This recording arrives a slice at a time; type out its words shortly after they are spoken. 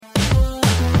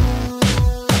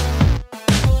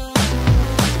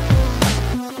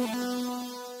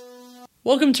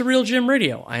Welcome to Real Gym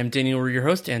Radio. I am Daniel, your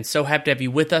host, and so happy to have you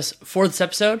with us for this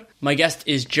episode. My guest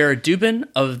is Jared Dubin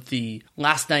of the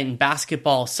Last Night in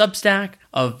Basketball Substack,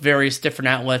 of various different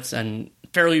outlets, and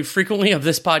fairly frequently of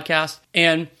this podcast.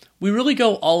 And we really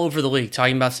go all over the league,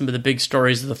 talking about some of the big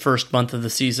stories of the first month of the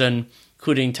season,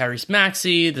 including Tyrese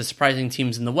Maxey, the surprising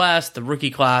teams in the West, the rookie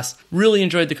class. Really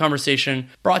enjoyed the conversation.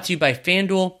 Brought to you by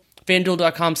FanDuel.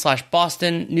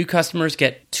 FanDuel.com/Boston. New customers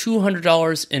get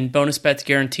 $200 in bonus bets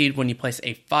guaranteed when you place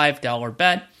a $5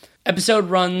 bet.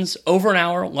 Episode runs over an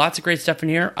hour. Lots of great stuff in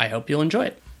here. I hope you'll enjoy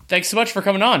it. Thanks so much for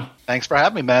coming on. Thanks for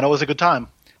having me, man. It was a good time.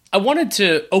 I wanted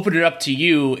to open it up to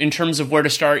you in terms of where to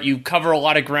start. You cover a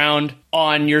lot of ground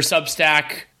on your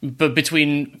Substack, but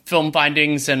between film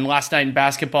findings and Last Night in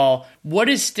Basketball. What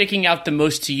is sticking out the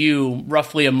most to you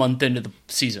roughly a month into the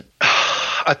season?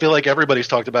 I feel like everybody's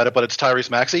talked about it, but it's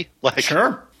Tyrese Maxey.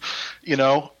 Sure.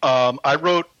 I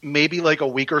wrote maybe like a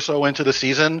week or so into the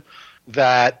season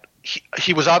that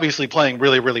he was obviously playing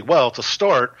really, really well to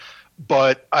start,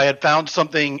 but I had found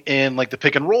something in like the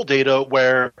pick and roll data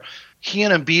where he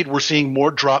and Embiid were seeing more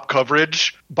drop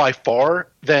coverage by far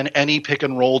than any pick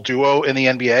and roll duo in the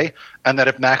NBA, and that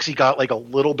if Maxey got like a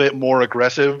little bit more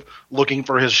aggressive looking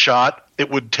for his shot,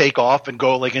 it would take off and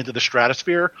go like into the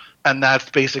stratosphere. And that's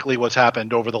basically what's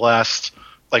happened over the last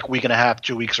like week and a half,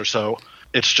 2 weeks or so.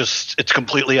 It's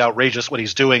completely outrageous what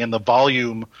he's doing, and the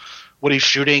volume, what he's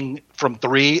shooting from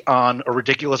three on a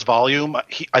ridiculous volume.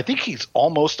 I think he's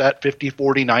almost at 50,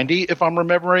 40, 90, if I'm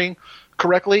remembering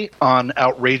correctly, on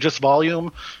outrageous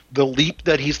volume. The leap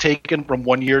that he's taken from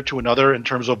one year to another in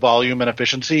terms of volume and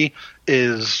efficiency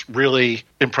is really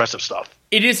impressive stuff.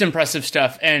 It is impressive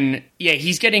stuff. And yeah,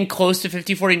 he's getting close to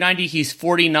 50, 40, 90. He's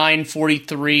 49,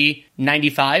 43,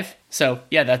 95. So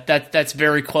yeah, that's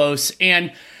very close.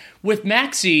 And with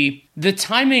Maxey, the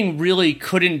timing really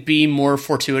couldn't be more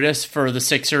fortuitous for the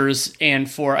Sixers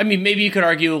and maybe you could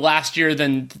argue last year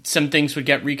then some things would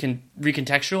get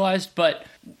recontextualized, but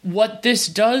what this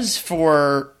does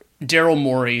for Daryl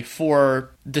Morey,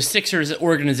 for the Sixers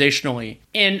organizationally,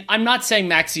 and I'm not saying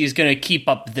Maxey is going to keep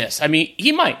up this.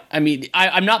 He might.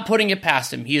 I'm not putting it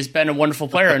past him. He has been a wonderful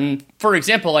player. And for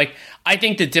example, I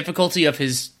think the difficulty of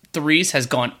his threes has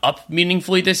gone up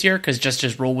meaningfully this year because just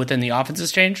his role within the offense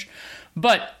has changed.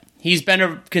 But he's been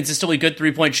a consistently good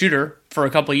three-point shooter for a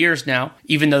couple of years now,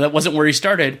 even though that wasn't where he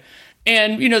started.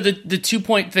 And, the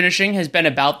two-point finishing has been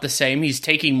about the same. He's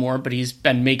taking more, but he's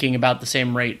been making about the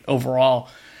same rate overall.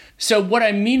 So what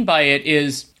I mean by it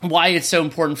is why it's so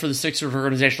important for the Sixers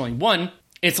organizationally. One,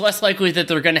 it's less likely that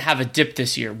they're going to have a dip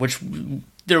this year, which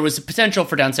there was a potential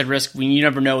for downside risk. You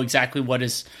never know exactly what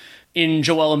is in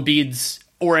Joel Embiid's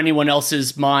or anyone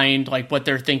else's mind, like what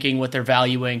they're thinking, what they're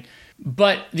valuing.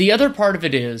 But the other part of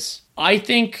it is, I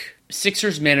think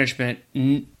Sixers management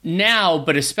now,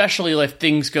 but especially if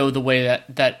things go the way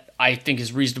that I think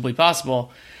is reasonably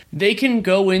possible, they can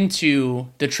go into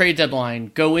the trade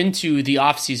deadline, go into the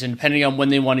offseason, depending on when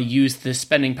they want to use the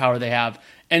spending power they have,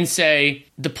 and say,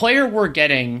 the player we're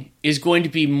getting is going to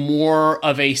be more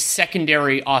of a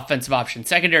secondary offensive option,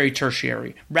 secondary,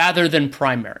 tertiary, rather than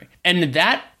primary. And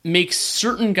that makes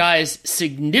certain guys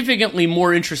significantly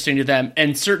more interesting to them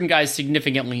and certain guys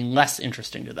significantly less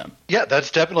interesting to them. Yeah,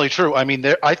 that's definitely true. I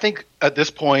think at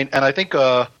this point, and I think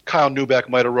Kyle Neubeck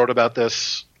might have wrote about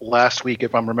this last week,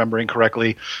 if I'm remembering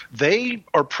correctly, they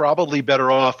are probably better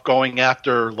off going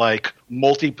after like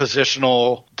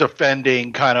multi-positional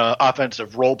defending kind of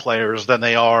offensive role players than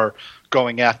they are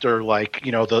going after like,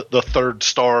 the third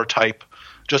star type,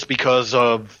 just because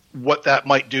of what that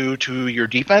might do to your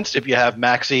defense if you have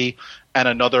Maxey and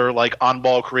another like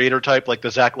on-ball creator type like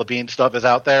the Zach LaVine stuff is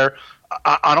out there.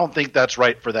 I don't think that's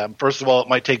right for them. First of all, it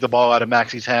might take the ball out of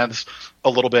Maxey's hands a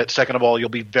little bit. Second of all, you'll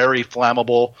be very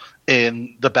flammable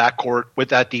in the backcourt with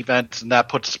that defense, and that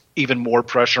puts even more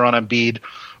pressure on Embiid.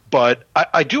 But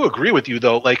I do agree with you,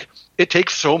 though. Like, it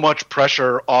takes so much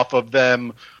pressure off of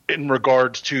them in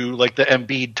regards to like the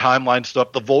Embiid timeline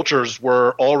stuff. The vultures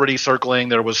were already circling.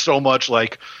 There was so much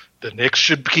like the Knicks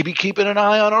should be keeping an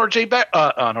eye on on Joel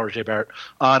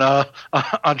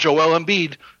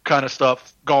Embiid kind of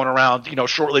stuff going around,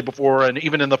 shortly before and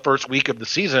even in the first week of the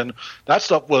season. That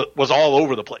stuff was all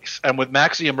over the place. And with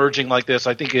Maxey emerging like this,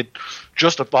 I think it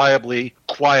justifiably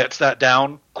quiets that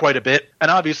down quite a bit.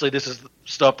 And obviously this is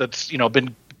stuff that's,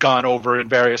 been gone over in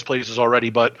various places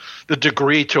already, but the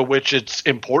degree to which it's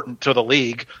important to the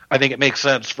league, I think it makes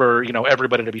sense for,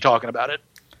 everybody to be talking about it.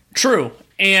 True.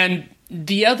 And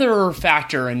the other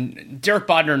factor, and Derek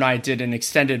Bodner and I did an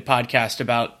extended podcast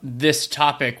about this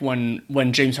topic when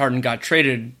James Harden got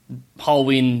traded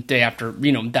Halloween day after,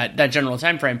 that general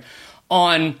time frame,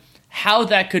 on how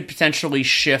that could potentially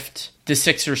shift the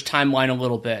Sixers timeline a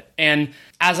little bit. And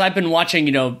as I've been watching,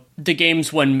 the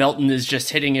games when Melton is just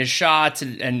hitting his shots,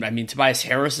 and I mean, Tobias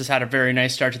Harris has had a very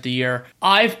nice start to the year,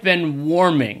 I've been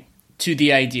warming to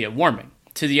the idea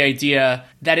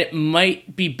that it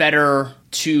might be better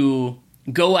to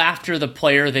go after the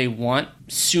player they want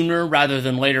sooner rather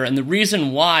than later. And the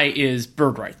reason why is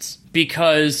bird rights.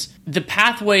 Because the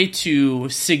pathway to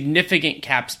significant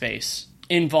cap space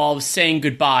involves saying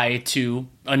goodbye to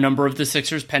a number of the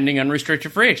Sixers' pending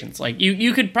unrestricted free agents. Like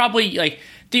you could probably,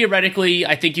 theoretically,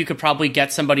 I think you could probably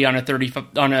get somebody on a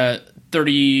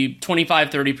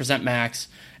 25-30% max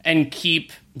and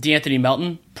keep D'Anthony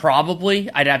Melton. Probably.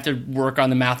 I'd have to work on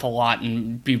the math a lot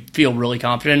and feel really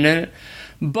confident in it.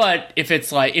 But if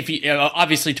it's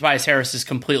obviously Tobias Harris is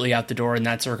completely out the door in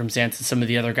that circumstance, and some of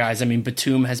the other guys, I mean,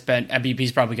 Batum he's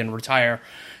probably going to retire.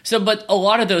 So, but a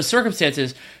lot of those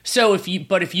circumstances. So if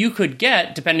you could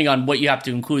get, depending on what you have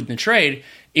to include in the trade,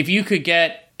 if you could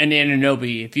get an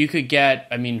Anunoby, if you could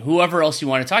get, whoever else you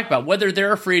want to talk about, whether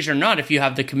they're a free agent or not, if you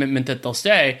have the commitment that they'll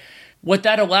stay, what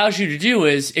that allows you to do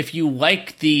is, if you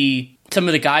like some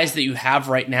of the guys that you have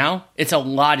right now, it's a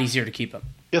lot easier to keep them.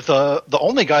 If the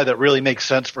only guy that really makes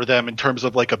sense for them in terms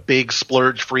of like a big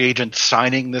splurge free agent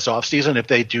signing this offseason, if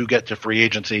they do get to free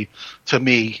agency, to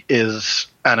me, is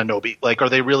Anunoby. Like, are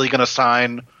they really going to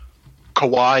sign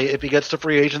Kawhi if he gets to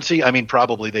free agency? I mean,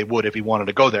 probably they would if he wanted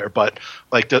to go there, but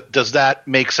does that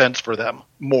make sense for them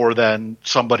more than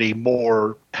somebody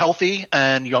more healthy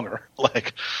and younger?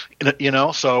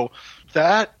 So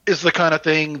that is the kind of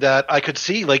thing that I could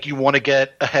see. Like, you want to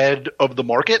get ahead of the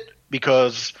market,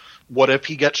 because what if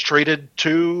he gets traded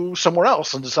to somewhere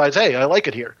else and decides, hey, I like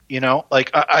it here?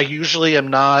 I usually am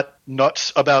not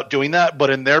nuts about doing that, but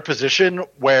in their position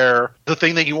where the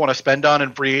thing that you want to spend on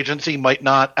in free agency might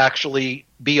not actually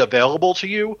be available to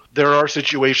you, there are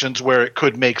situations where it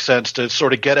could make sense to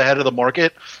sort of get ahead of the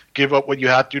market, give up what you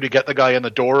have to get the guy in the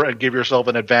door, and give yourself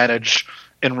an advantage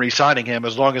in re-signing him,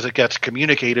 as long as it gets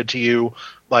communicated to you,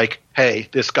 like, hey,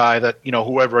 this guy that,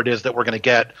 whoever it is that we're going to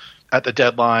get at the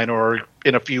deadline or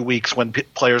in a few weeks when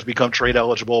players become trade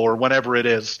eligible or whenever it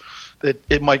is,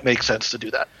 it might make sense to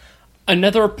do that.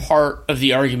 Another part of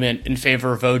the argument in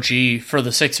favor of OG for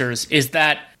the Sixers is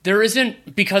that there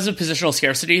isn't, because of positional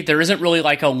scarcity, there isn't really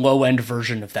like a low-end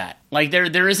version of that. Like,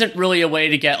 there isn't really a way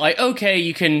to get, like, okay,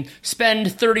 you can spend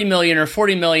 $30 million or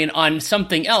 $40 million on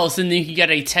something else, and then you can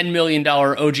get a $10 million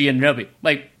OG Anunoby.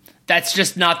 Like, that's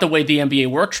just not the way the NBA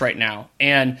works right now.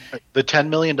 And the $10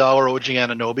 million OG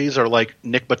Anunobys are like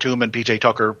Nick Batum and PJ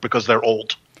Tucker because they're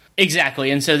old.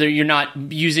 Exactly. And so you're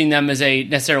not using them as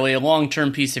necessarily a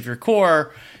long-term piece of your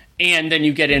core. And then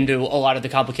you get into a lot of the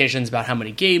complications about how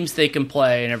many games they can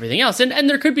play and everything else. And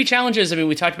there could be challenges. I mean,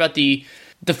 we talked about the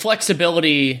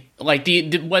flexibility, like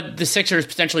what the Sixers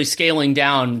potentially scaling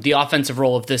down the offensive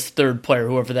role of this third player,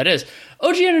 whoever that is.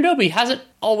 OG Anunoby hasn't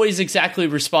always exactly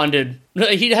responded.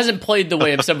 He hasn't played the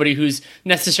way of somebody who's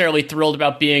necessarily thrilled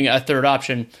about being a third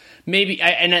option. Maybe,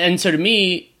 and so to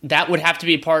me, that would have to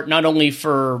be a part not only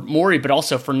for Morey, but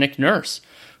also for Nick Nurse,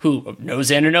 who knows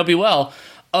Anunoby well,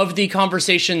 of the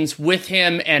conversations with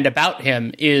him and about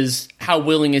him is how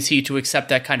willing is he to accept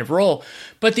that kind of role.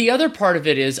 But the other part of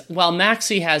it is, while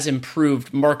Maxey has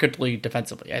improved markedly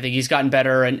defensively, I think he's gotten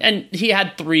better, and he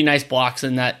had 3 nice blocks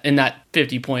in that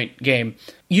 50-point game.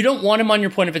 You don't want him on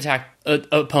your point of attack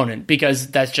opponent, because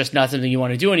that's just not something you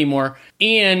want to do anymore.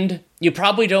 And you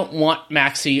probably don't want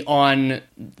Maxey on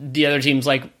the other teams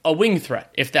like a wing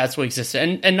threat, if that's what exists.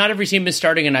 And not every team is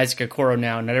starting an Isaac Okoro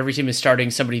now. Not every team is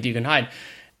starting somebody that you can hide.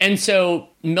 And so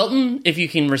Milton, if you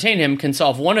can retain him, can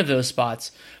solve one of those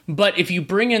spots. But if you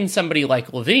bring in somebody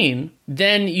like Levine,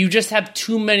 then you just have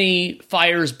too many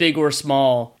fires, big or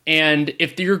small. And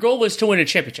if your goal is to win a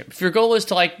championship, if your goal is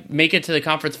to make it to the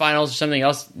conference finals or something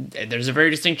else, there's a very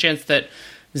distinct chance that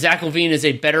Zach LaVine is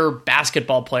a better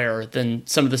basketball player than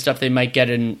some of the stuff they might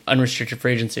get in unrestricted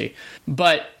free agency.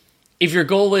 But if your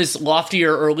goal is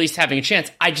loftier or at least having a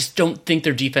chance, I just don't think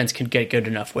their defense can get good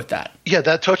enough with that. Yeah,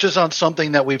 that touches on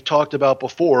something that we've talked about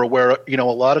before, where, a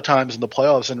lot of times in the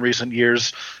playoffs in recent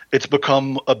years, it's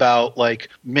become about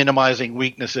minimizing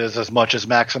weaknesses as much as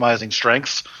maximizing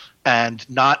strengths, and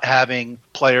not having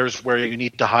players where you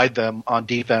need to hide them on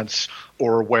defense,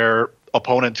 or where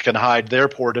opponents can hide their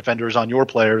poor defenders on your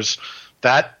players.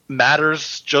 That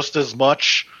matters just as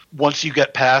much once you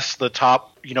get past the top,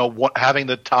 having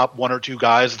the top 1 or 2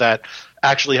 guys that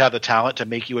actually have the talent to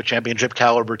make you a championship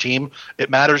caliber team. It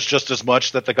matters just as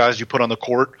much that the guys you put on the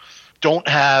court don't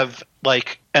have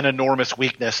an enormous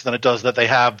weakness than it does that they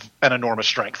have an enormous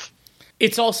strength.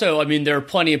 It's also, there are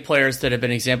plenty of players that have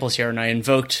been examples here, and I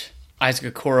invoked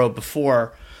Isaac Okoro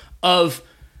before, of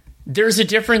there's a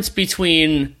difference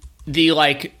between the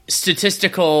like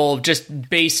statistical just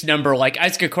base number. Like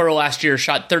Isaac Okoro last year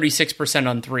shot 36%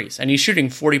 on threes, and he's shooting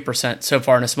 40% so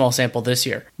far in a small sample this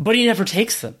year, but he never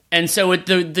takes them. And so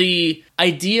the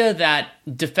idea that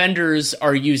defenders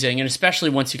are using, and especially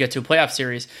once you get to a playoff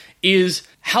series, is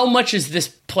how much is this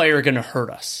player going to hurt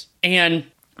us? And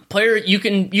player, you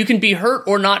can be hurt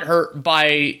or not hurt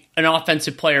by an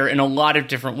offensive player in a lot of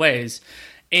different ways.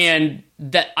 And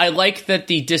that I like that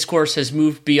the discourse has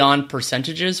moved beyond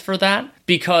percentages for that,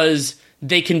 because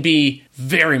they can be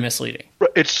very misleading.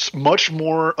 It's much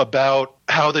more about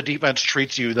how the defense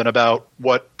treats you than about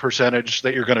what percentage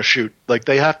that you're going to shoot. Like,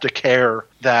 they have to care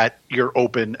that you're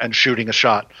open and shooting a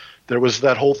shot. There was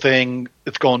that whole thing,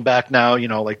 it's going back now,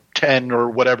 like 10 or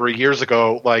whatever years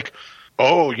ago, like,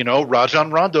 oh,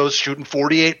 Rajon Rondo's shooting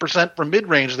 48% from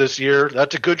mid-range this year.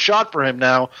 That's a good shot for him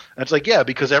now. And it's like, yeah,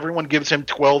 because everyone gives him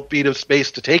 12 feet of space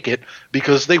to take it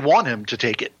because they want him to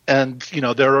take it. And,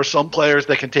 there are some players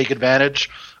that can take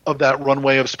advantage of that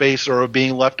runway of space or of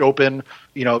being left open.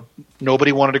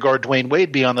 Nobody wanted to guard Dwayne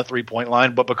Wade beyond the three-point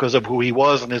line, but because of who he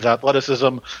was and his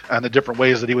athleticism and the different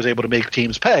ways that he was able to make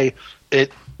teams pay,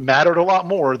 it mattered a lot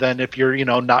more than if you're,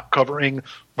 not covering,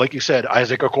 like you said,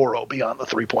 Isaac Okoro beyond the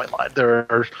three-point line.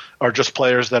 There are just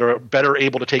players that are better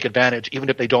able to take advantage, even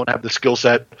if they don't have the skill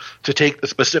set to take the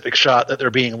specific shot that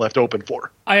they're being left open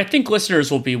for. I think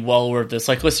listeners will be well aware of this.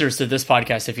 Like listeners to this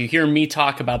podcast, if you hear me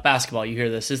talk about basketball, you hear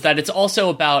this, is that it's also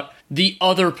about the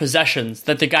other possessions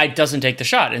that the guy doesn't take the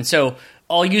shot. And so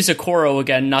I'll use Okoro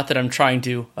again, not that I'm trying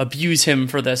to abuse him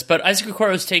for this, but Isaac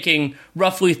Okoro is taking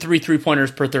roughly 3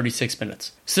 3-pointers per 36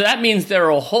 minutes. So that means there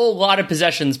are a whole lot of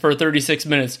possessions per 36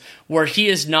 minutes where he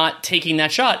is not taking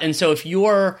that shot. And so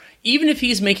even if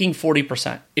he's making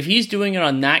 40%, if he's doing it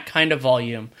on that kind of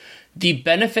volume, the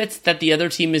benefits that the other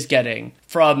team is getting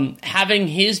from having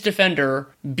his defender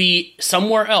be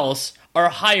somewhere else are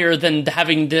higher than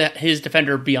having his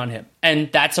defender be on him.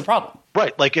 And that's a problem.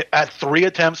 Right. Like at 3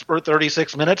 attempts per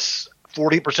 36 minutes,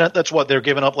 40%, that's what they're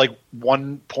giving up, like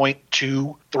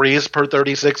 1.2 threes per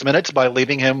 36 minutes by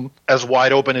leaving him as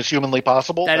wide open as humanly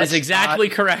possible. That's exactly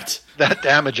correct. That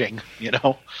damaging,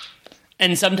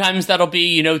 And sometimes that'll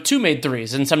be, 2 made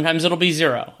threes, and sometimes it'll be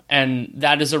 0. And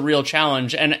that is a real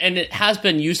challenge. And it has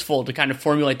been useful to kind of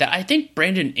formulate that. I think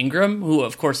Brandon Ingram, who,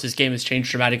 of course, his game has changed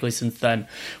dramatically since then,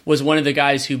 was one of the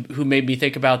guys who made me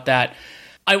think about that.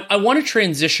 I want to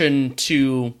transition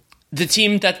to the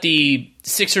team that the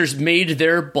Sixers made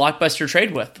their blockbuster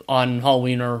trade with on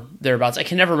Halloween or thereabouts. I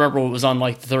can never remember what was on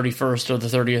like the 31st or the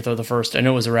 30th or the 1st. I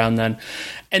know it was around then.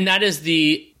 And that is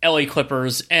the LA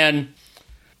Clippers. And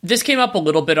this came up a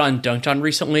little bit on Dunked On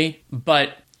recently,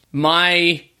 but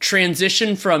my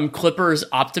transition from Clippers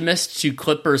optimist to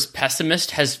Clippers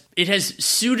pessimist has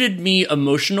suited me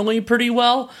emotionally pretty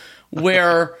well,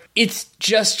 where it's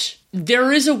just,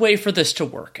 there is a way for this to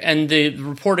work. And the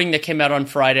reporting that came out on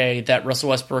Friday that Russell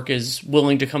Westbrook is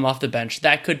willing to come off the bench,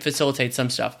 that could facilitate some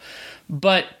stuff.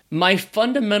 But my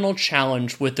fundamental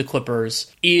challenge with the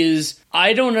Clippers is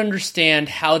I don't understand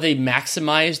how they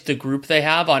maximize the group they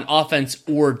have on offense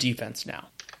or defense now.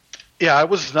 Yeah, I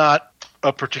was not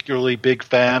a particularly big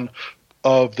fan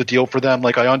of the deal for them.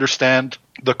 Like, I understand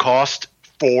the cost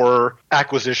for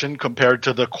acquisition compared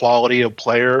to the quality of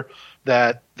player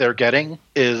that they're getting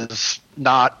is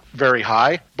not very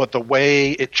high, but the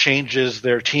way it changes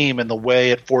their team and the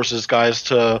way it forces guys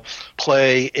to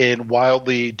play in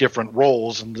wildly different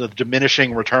roles and the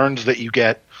diminishing returns that you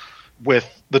get with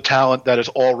the talent that is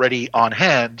already on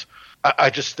hand,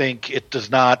 I just think it does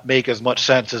not make as much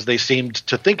sense as they seemed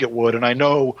to think it would. And I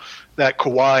know that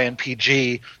Kawhi and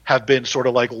PG have been sort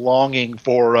of like longing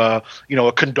for a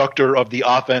conductor of the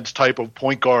offense type of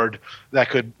point guard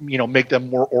that could, make them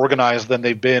more organized than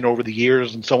they've been over the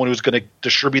years, and someone who's going to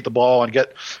distribute the ball and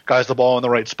get guys the ball in the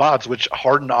right spots, which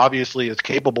Harden obviously is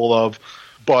capable of.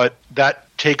 But that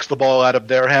takes the ball out of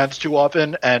their hands too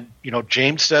often. And,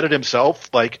 James said it himself,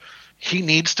 like, he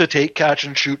needs to take catch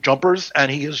and shoot jumpers,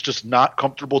 and he is just not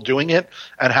comfortable doing it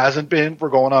and hasn't been for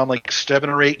going on like 7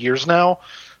 or 8 years now.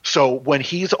 So when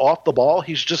he's off the ball,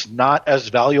 he's just not as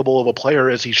valuable of a player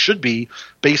as he should be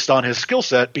based on his skill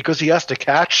set, because he has to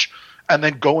catch and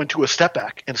then go into a step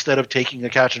back instead of taking a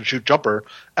catch and shoot jumper.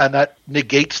 And that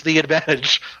negates the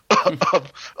advantage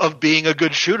of being a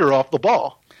good shooter off the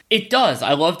ball. It does.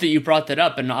 I love that you brought that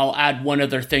up, and I'll add one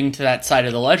other thing to that side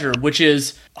of the ledger, which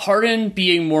is Harden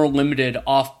being more limited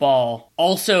off ball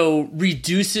also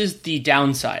reduces the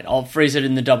downside. I'll phrase it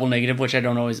in the double negative, which I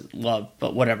don't always love,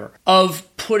 but whatever, of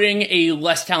putting a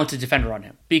less talented defender on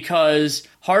him, because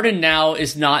Harden now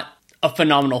is not a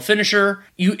phenomenal finisher.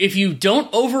 If you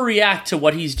don't overreact to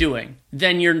what he's doing,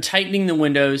 then you're tightening the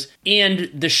windows, and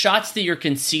the shots that you're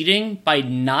conceding by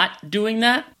not doing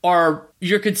that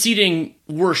you're conceding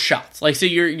worse shots. Like, so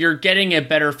you're getting a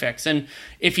better fix. And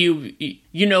if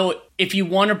if you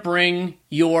want to bring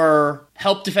your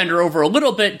help defender over a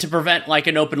little bit to prevent like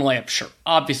an open layup, sure,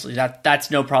 obviously that's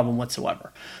no problem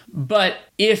whatsoever. But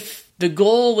if the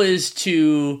goal is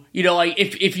to, like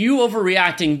if you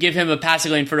overreact and give him a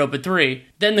passing lane for an open three,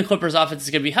 then the Clippers offense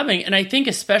is going to be humming. And I think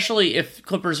especially if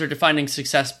Clippers are defining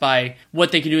success by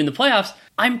what they can do in the playoffs,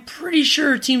 I'm pretty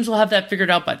sure teams will have that figured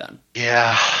out by then.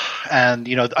 Yeah. And,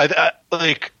 I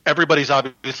like everybody's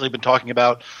obviously been talking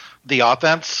about the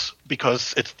offense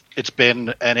because it's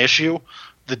been an issue.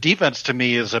 The defense to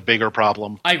me is a bigger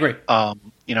problem. I agree.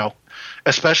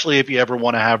 Especially if you ever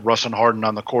want to have Russ and Harden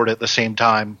on the court at the same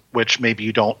time, which maybe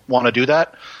you don't want to do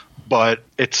that. But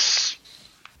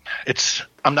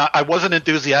I wasn't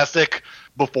enthusiastic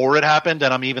before it happened,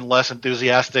 and I'm even less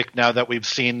enthusiastic now that we've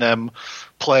seen them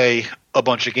play a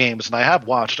bunch of games. And I have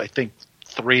watched, I think,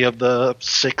 3 of the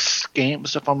 6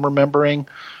 games, if I'm remembering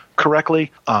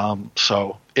correctly.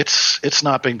 So it's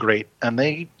not been great. And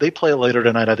they play later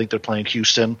tonight. I think they're playing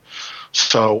Houston.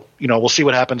 So, we'll see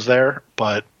what happens there.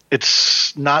 But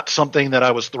it's not something that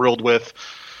I was thrilled with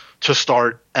to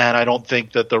start. And I don't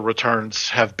think that the returns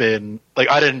have been – like,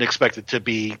 I didn't expect it to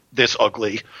be this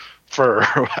ugly for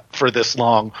this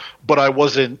long. But I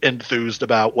wasn't enthused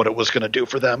about what it was going to do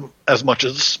for them as much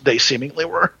as they seemingly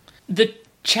were. The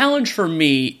challenge for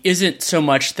me isn't so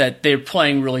much that they're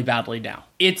playing really badly now.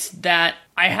 It's that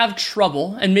I have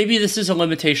trouble, and maybe this is a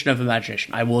limitation of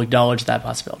imagination, I will acknowledge that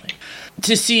possibility,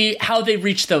 to see how they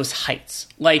reach those heights.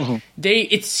 Like,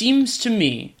 it seems to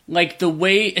me like the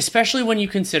way, especially when you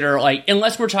consider, like,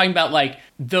 unless we're talking about, like,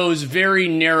 those very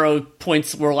narrow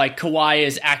points where, like, Kawhi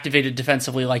is activated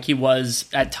defensively like he was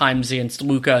at times against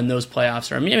Luka in those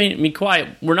playoffs. Or, I mean,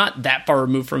 Kawhi, we're not that far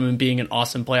removed from him being an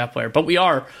awesome playoff player, but we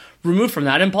are removed from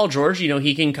that. And Paul George,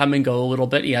 he can come and go a little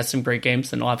bit. He has some great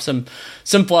games, and he'll have some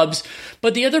flubs.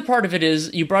 But the other part of it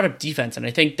is you brought up defense, and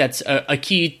I think that's a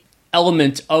key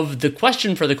element of the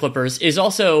question for the Clippers is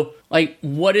also, like,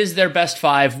 what is their best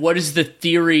 5? What is the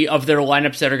theory of their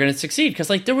lineups that are going to succeed? Because,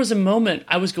 like, there was a moment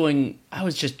I was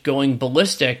just going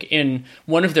ballistic in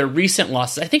one of their recent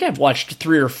losses. I think I've watched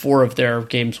 3 or 4 of their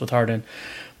games with Harden,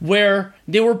 where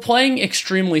they were playing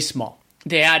extremely small.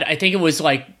 They had, I think it was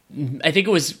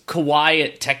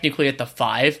Kawhi technically at the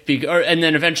 5, and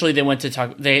then eventually they went to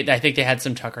Tucker. I think they had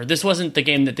some Tucker. This wasn't the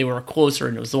game that they were closer,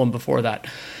 and it was the one before that.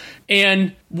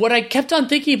 And what I kept on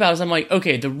thinking about is I'm like,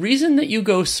 okay, the reason that you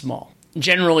go small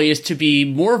generally is to be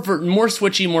more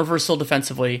switchy, more versatile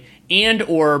defensively, and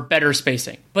or better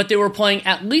spacing. But they were playing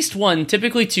at least 1,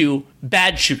 typically 2,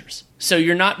 bad shooters. So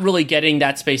you're not really getting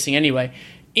that spacing anyway.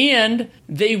 And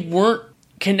they weren't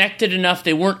connected enough,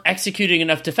 they weren't executing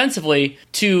enough defensively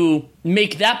to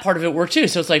make that part of it work too.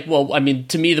 So it's like, well, I mean,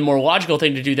 to me, the more logical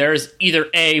thing to do there is either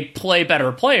A, play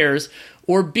better players,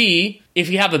 or B, if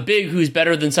you have a big who's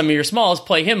better than some of your smalls,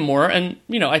 play him more. And,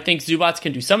 I think Zubats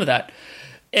can do some of that.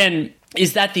 And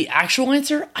is that the actual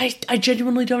answer? I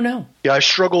genuinely don't know. Yeah, I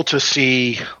struggle to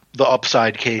see the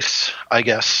upside case, I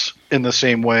guess, in the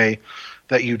same way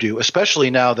that you do, especially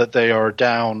now that they are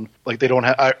down. Like, they don't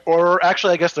have, or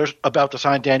actually, I guess they're about to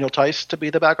sign Daniel Tice to be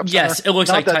the backup center. Yes, it looks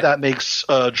not like that makes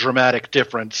a dramatic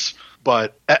difference.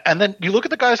 But, and then you look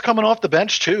at the guys coming off the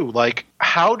bench too. Like,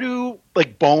 how do,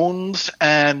 like, Bones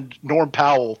and Norm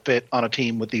Powell fit on a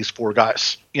team with these 4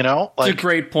 guys? Like, it's a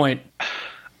great point.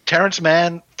 Terrence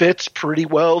Mann fits pretty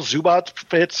well. Zubats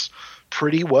fits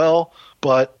pretty well.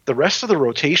 But the rest of the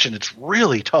rotation, it's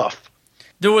really tough.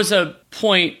 There was a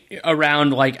point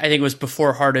around, like, I think it was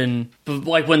before Harden,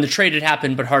 like when the trade had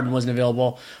happened, but Harden wasn't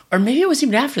available. Or maybe it was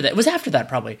even after that. It was after that,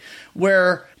 probably,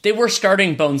 where they were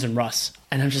starting Bones and Russ.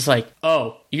 And I'm just like,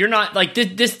 oh, you're not, like,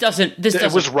 this doesn't.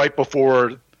 It was right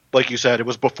before, like you said, it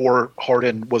was before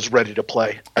Harden was ready to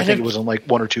play. I think it was in, like,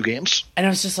 1 or 2 games. And I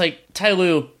was just like, Ty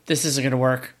Lue, this isn't going to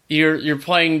work. You're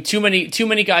playing too many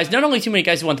guys, not only too many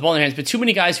guys who want the ball in their hands, but too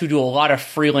many guys who do a lot of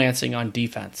freelancing on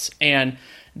defense. And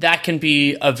that can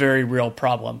be a very real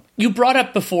problem. You brought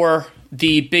up before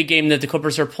the big game that the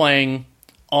Clippers are playing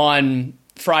on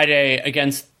Friday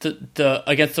against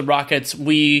the Rockets.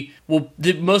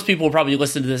 Most people will probably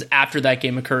listen to this after that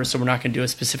game occurs, so we're not going to do a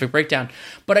specific breakdown.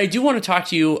 But I do want to talk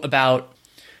to you about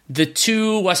the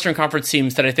 2 Western Conference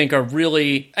teams that I think are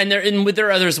really, and there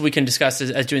are others we can discuss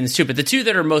as doing this too, but the 2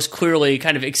 that are most clearly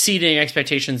kind of exceeding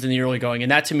expectations in the early going, and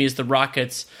that to me is the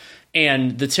Rockets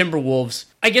and the Timberwolves.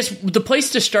 I guess the place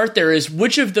to start there is,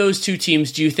 which of those two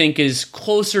teams do you think is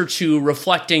closer to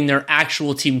reflecting their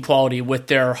actual team quality with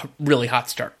their really hot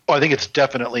start? Oh, I think it's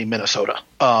definitely Minnesota.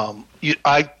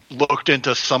 I looked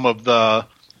into some of the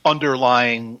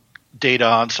underlying data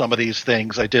on some of these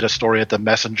things. I did a story at the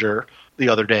Messenger the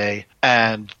other day,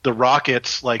 and the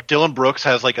Rockets, like Dylan Brooks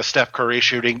has like a Steph Curry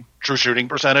true shooting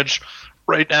percentage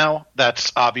right now.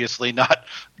 That's obviously not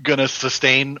going to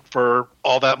sustain for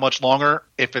all that much longer,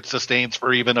 if it sustains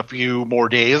for even a few more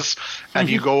days. And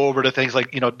you go over to things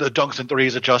like, the dunks and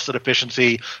threes, adjusted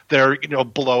efficiency, they're,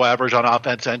 below average on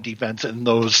offense and defense in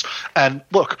those. And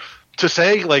look, to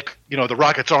say the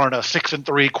Rockets aren't a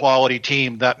 6-3 quality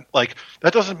team, that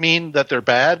doesn't mean that they're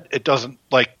bad. It doesn't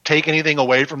take anything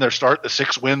away from their start. The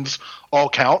 6 wins all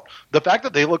count. The fact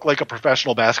that they look like a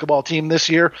professional basketball team this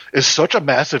year is such a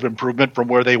massive improvement from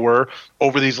where they were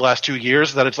over these last 2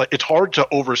 years that it's hard to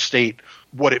overstate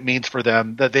what it means for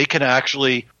them, that they can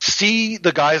actually see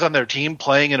the guys on their team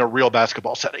playing in a real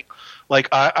basketball setting.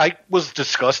 I was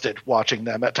disgusted watching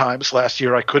them at times last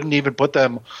year. I couldn't even put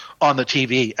them on the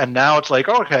TV. And now it's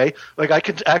okay, I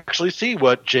can actually see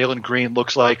what Jalen Green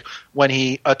looks like when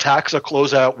he attacks a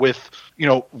closeout with,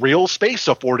 real space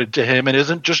afforded to him and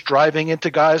isn't just driving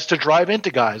into guys to drive into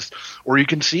guys. Or you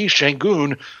can see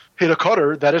Şengün hit a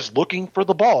cutter that is looking for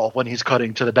the ball when he's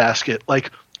cutting to the basket.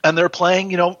 And they're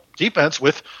playing, defense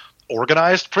with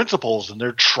organized principles, and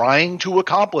they're trying to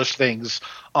accomplish things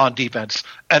on defense.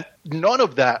 And none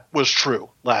of that was true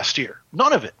last year.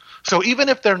 None of it. So even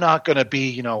if they're not going to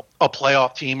be, a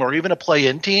playoff team or even a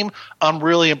play-in team, I'm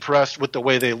really impressed with the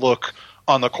way they look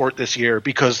on the court this year,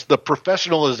 because the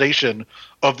professionalization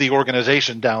of the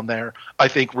organization down there, I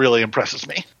think, really impresses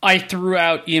me. I threw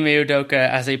out Ime Udoka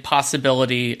as a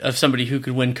possibility of somebody who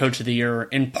could win Coach of the Year,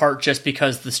 in part just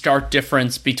because the stark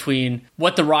difference between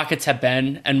what the Rockets have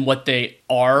been and what they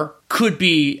are could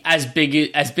be as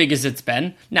big as it's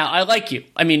been. Now, I like you.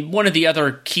 I mean, one of the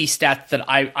other key stats that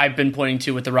I've been pointing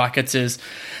to with the Rockets is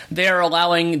they are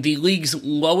allowing the league's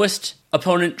lowest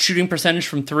opponent shooting percentage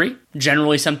from 3,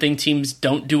 generally something teams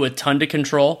don't do a ton to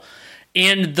control,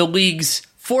 and the league's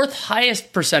 4th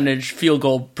highest percentage field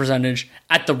goal percentage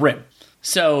at the rim.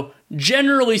 So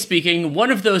generally speaking, one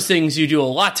of those things you do a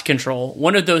lot to control,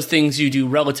 one of those things you do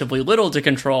relatively little to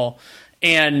control,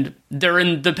 and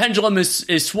the pendulum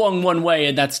is swung one way,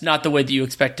 and that's not the way that you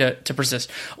expect to persist.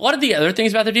 A lot of the other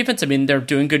things about their defense, I mean, they're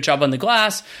doing a good job on the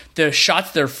glass. The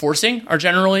shots they're forcing are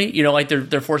generally,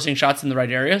 they're forcing shots in the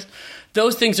right areas.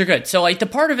 Those things are good. So the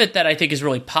part of it that I think is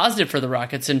really positive for the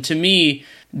Rockets, and to me,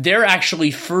 they're actually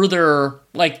further,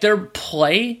 their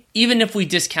play, even if we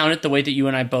discount it the way that you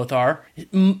and I both are,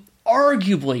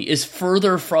 arguably is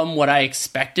further from what I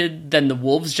expected than the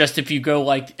Wolves, just if you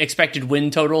go expected win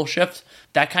total shift,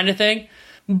 that kind of thing.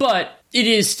 But it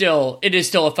is still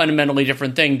a fundamentally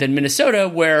different thing than Minnesota,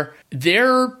 where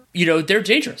they're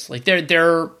dangerous.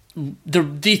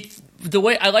 The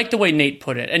way I like the way Nate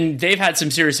put it, and they've had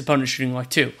some serious opponent shooting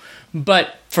too,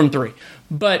 but from 3.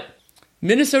 But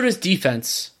Minnesota's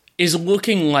defense is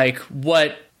looking like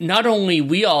what not only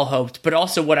we all hoped, but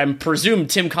also what I'm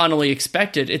presumed Tim Connolly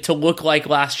expected it to look like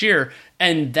last year.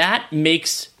 And that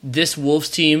makes this Wolves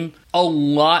team a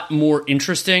lot more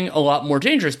interesting, a lot more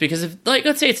dangerous, because if,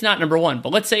 let's say it's not number 1,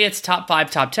 but let's say it's top 5,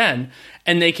 top 10,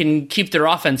 and they can keep their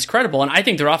offense credible, and I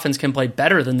think their offense can play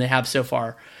better than they have so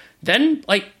far, then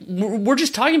we're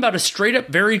just talking about a straight up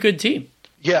very good team.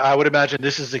 Yeah, I would imagine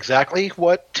this is exactly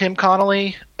what Tim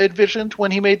Connolly envisioned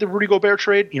when he made the Rudy Gobert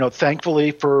trade.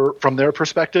 Thankfully from their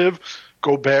perspective,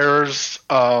 Gobert's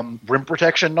rim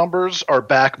protection numbers are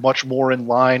back much more in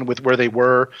line with where they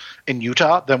were in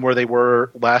Utah than where they were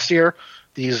last year.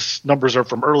 These numbers are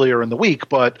from earlier in the week,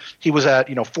 but he was at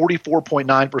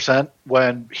 44.9%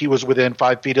 when he was within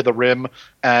 5 feet of the rim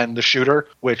and the shooter,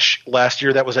 which last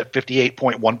year that was at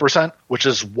 58.1%, which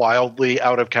is wildly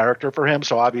out of character for him.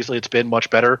 So obviously it's been much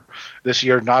better this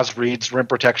year. Naz Reid's rim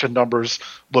protection numbers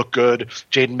look good.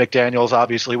 Jaden McDaniels,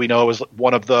 obviously we know, is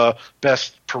one of the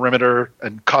best perimeter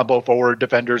and combo forward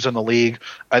defenders in the league.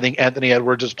 I think Anthony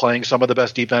Edwards is playing some of the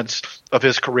best defense of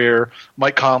his career.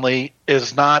 Mike Conley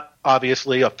is not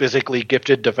obviously a physically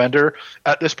gifted defender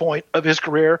at this point of his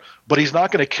career, but he's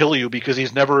not going to kill you because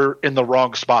he's never in the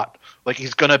wrong spot.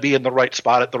 He's going to be in the right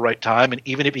spot at the right time. And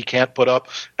even if he can't put up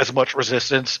as much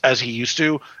resistance as he used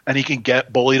to, and he can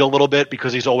get bullied a little bit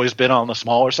because he's always been on the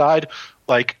smaller side,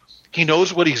 he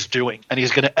knows what he's doing, and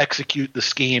he's going to execute the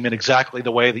scheme in exactly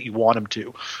the way that you want him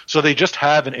to. So they just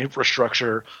have an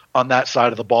infrastructure on that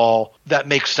side of the ball that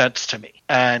makes sense to me.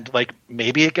 And like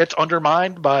maybe it gets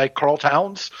undermined by Karl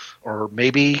Towns, or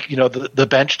maybe, you know, the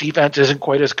bench defense isn't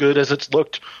quite as good as it's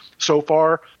looked so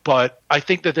far. But I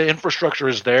think that the infrastructure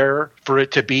is there for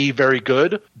it to be very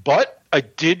good. But I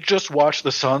did just watch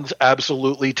the Suns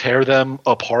absolutely tear them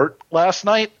apart last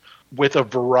night with a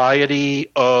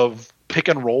variety of pick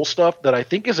and roll stuff that I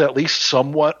think is at least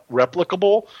somewhat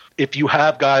replicable if you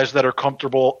have guys that are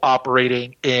comfortable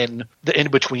operating in the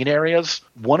in-between areas.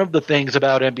 One of the things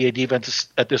about NBA defense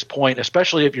at this point,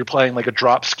 especially if you're playing like a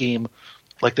drop scheme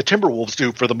like the Timberwolves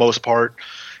do for the most part,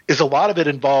 is a lot of it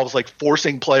involves like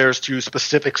forcing players to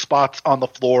specific spots on the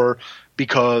floor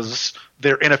because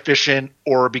they're inefficient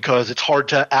or because it's hard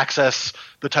to access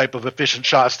the type of efficient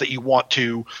shots that you want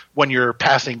to when you're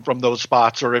passing from those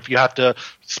spots, or if you have to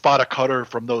spot a cutter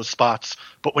from those spots.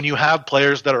 But when you have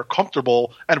players that are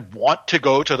comfortable and want to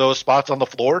go to those spots on the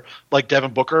floor, like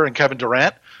Devin Booker and Kevin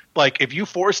Durant, like if you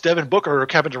force Devin Booker or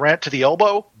Kevin Durant to the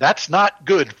elbow, that's not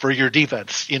good for your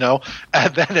defense, you know?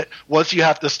 And then once you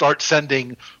have to start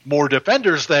sending more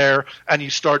defenders there and you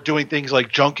start doing things like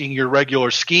junking your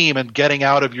regular scheme and getting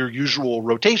out of your usual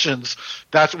rotations,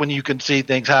 that's when you can see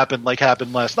things happen like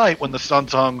happened last night when the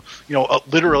Suns hung, you know,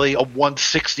 literally a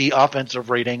 160 offensive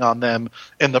rating on them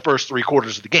in the first three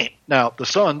quarters of the game. Now, the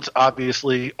Suns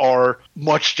obviously are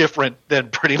much different than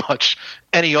pretty much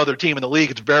any other team in the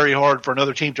league. It's very hard for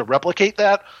another team to replicate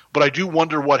that, but I do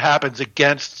wonder what happens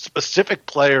against specific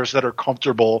players that are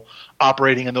comfortable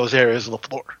operating in those areas of the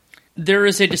floor. There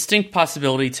is a distinct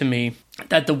possibility to me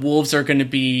that the Wolves are going to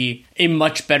be a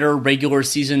much better regular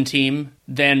season team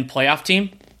than playoff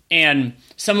team. And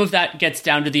some of that gets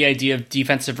down to the idea of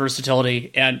defensive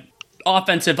versatility and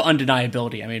offensive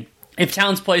undeniability. I mean, if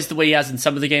Towns plays the way he has in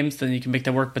some of the games, then you can make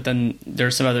that work, but then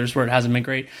there's some others where it hasn't been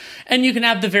great. And you can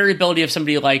have the variability of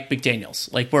somebody like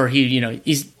McDaniels, like where he, you know,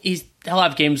 he'll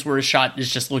have games where his shot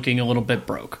is just looking a little bit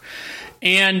broke.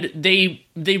 And they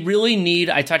really need,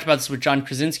 I talked about this with John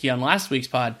Krasinski on last week's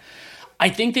pod, I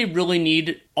think they really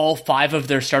need all five of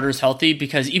their starters healthy,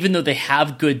 because even though they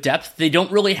have good depth, they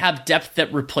don't really have depth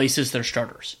that replaces their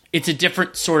starters. It's a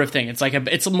different sort of thing.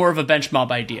 It's more of a bench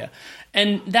mob idea.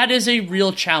 And that is a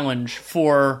real challenge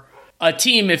for a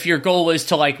team if your goal is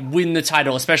to like win the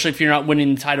title, especially if you're not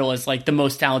winning the title as like the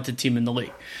most talented team in the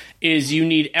league, is you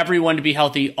need everyone to be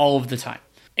healthy all of the time.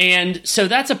 And so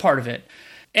that's a part of it.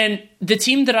 And the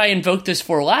team that I invoked this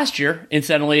for last year,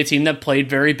 incidentally, a team that played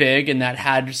very big and that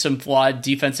had some flawed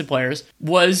defensive players,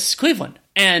 was Cleveland.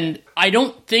 And I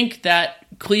don't think that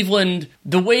Cleveland,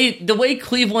 the way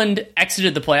Cleveland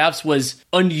exited the playoffs was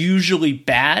unusually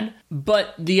bad,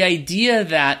 but the idea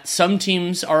that some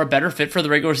teams are a better fit for the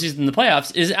regular season than the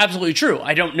playoffs is absolutely true.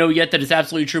 I don't know yet that it's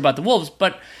absolutely true about the Wolves,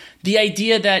 but the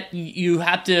idea that you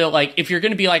have to, like, if you're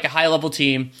going to be like a high-level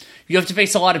team, you have to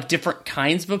face a lot of different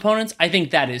kinds of opponents, I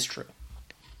think that is true.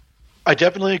 I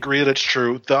definitely agree that it's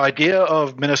true. The idea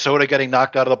of Minnesota getting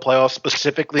knocked out of the playoffs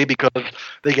specifically because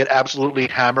they get absolutely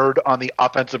hammered on the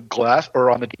offensive glass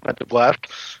or on the defensive glass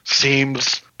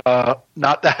seems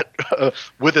not that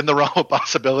within the realm of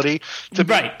possibility to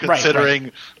me,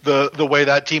 considering the way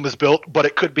that team is built. But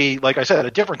it could be, like I said,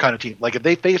 a different kind of team. Like if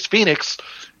they face Phoenix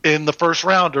in the first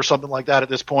round or something like that at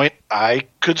this point, I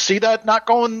could see that not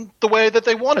going the way that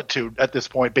they want it to at this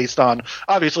point, based on,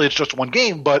 obviously it's just one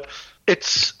game, but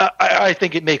it's I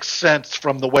think it makes sense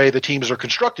from the way the teams are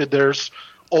constructed. There are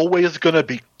always going to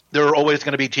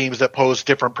be teams that pose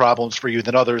different problems for you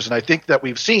than others. And I think that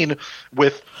we've seen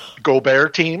with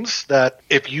Gobert teams that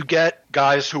if you get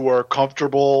guys who are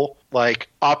comfortable like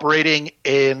operating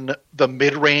in the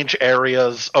mid-range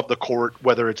areas of the court,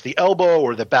 whether it's the elbow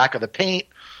or the back of the paint,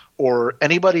 or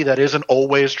anybody that isn't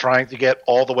always trying to get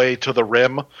all the way to the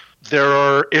rim, there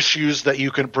are issues that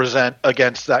you can present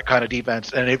against that kind of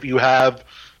defense. And if you have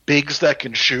bigs that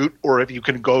can shoot, or if you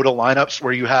can go to lineups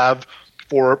where you have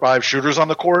 4 or 5 shooters on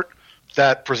the court,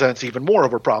 that presents even more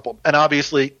of a problem. And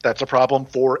obviously that's a problem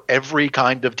for every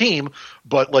kind of team.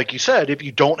 But like you said, if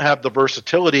you don't have the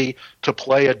versatility to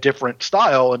play a different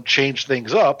style and change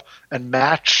things up and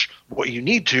match what you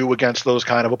need to against those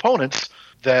kind of opponents,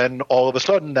 then all of a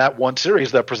sudden that one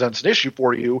series that presents an issue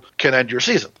for you can end your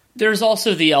season. There's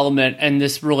also the element, and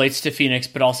this relates to Phoenix,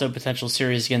 but also potential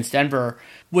series against Denver,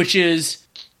 which is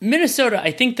Minnesota. I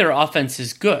think their offense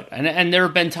is good. And there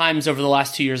have been times over the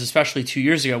last 2 years, especially 2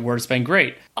 years ago, where it's been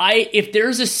great. If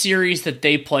there's a series that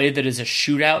they play that is a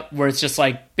shootout, where it's just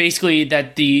like basically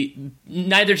that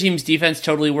neither team's defense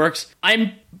totally works,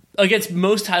 I'm against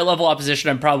most high-level opposition,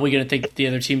 I'm probably going to think the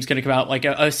other team's going to come out. Like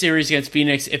a series against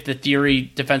Phoenix, if the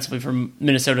theory defensively from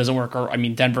Minnesota doesn't work, or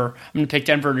Denver. I'm going to pick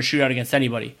Denver in a shootout against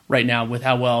anybody right now with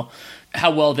how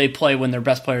well they play when their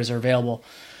best players are available.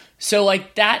 So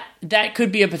like that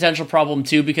could be a potential problem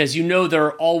too, because there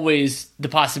are always the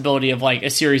possibility of like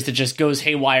a series that just goes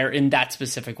haywire in that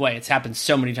specific way. It's happened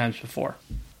so many times before.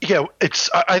 Yeah,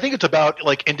 I think it's about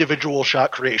like individual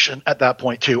shot creation at that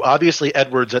point too. Obviously,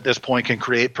 Edwards at this point can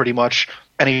create pretty much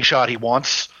any shot he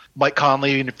wants. Mike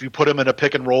Conley, and if you put him in a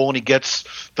pick and roll and he gets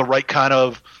the right kind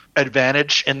of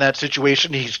advantage in that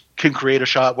situation, he can create a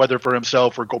shot, whether for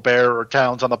himself or Gobert or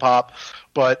Towns on the pop.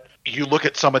 But you look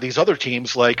at some of these other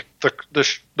teams, like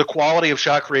the quality of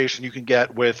shot creation you can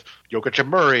get with Jokic and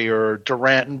Murray, or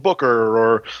Durant and Booker,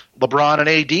 or LeBron and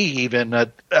AD, even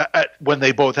at when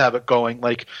they both have it going.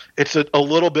 Like, it's a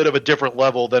little bit of a different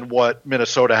level than what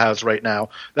Minnesota has right now.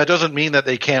 That doesn't mean that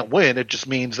they can't win. It just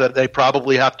means that they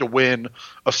probably have to win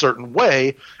a certain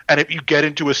way. And if you get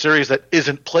into a series that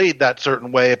isn't played that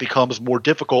certain way, it becomes more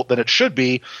difficult than it should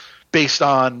be based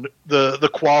on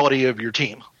the quality of your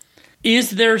team.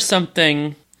 Is there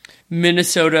something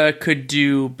Minnesota could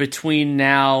do between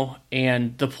now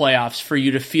and the playoffs for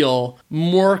you to feel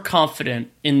more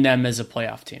confident in them as a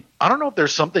playoff team? I don't know if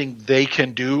there's something they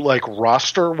can do, like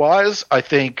roster-wise. I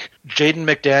think Jaden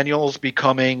McDaniels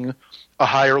becoming a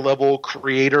higher-level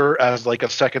creator as like a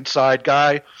second-side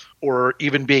guy, or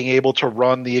even being able to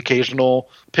run the occasional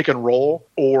pick and roll,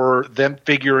 or them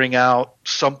figuring out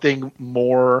something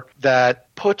more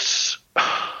that puts –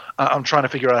 I'm trying to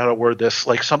figure out how to word this,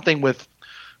 like something with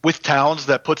Towns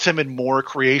that puts him in more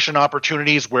creation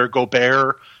opportunities where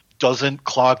Gobert doesn't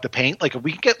clog the paint. Like, if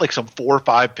we can get like some 4 or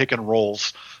 5 pick and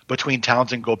rolls between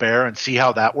Towns and Gobert and see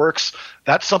how that works,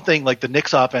 that's something like the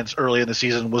Knicks offense early in the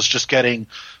season was just getting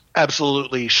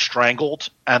absolutely strangled.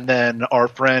 And then our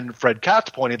friend Fred Katz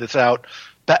pointed this out.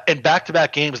 In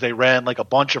back-to-back games, they ran like a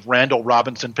bunch of Randall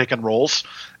Robinson pick and rolls,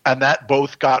 and that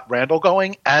both got Randall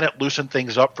going, and it loosened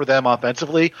things up for them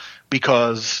offensively,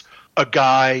 because a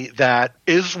guy that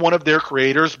is one of their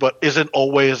creators but isn't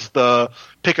always the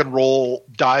pick and roll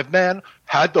dive man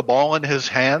had the ball in his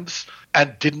hands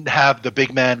and didn't have the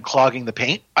big man clogging the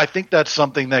paint. I think that's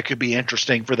something that could be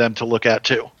interesting for them to look at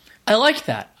too. I like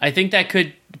that. I think that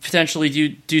could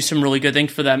potentially do some really good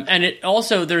things for them. And it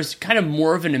also, there's kind of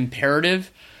more of an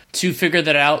imperative to figure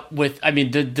that out with,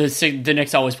 the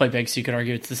Knicks always play big, so you could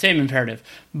argue it's the same imperative.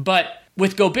 But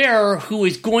with Gobert, who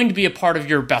is going to be a part of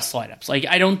your best lineups, like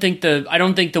I don't think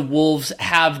the Wolves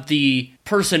have the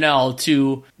personnel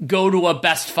to go to a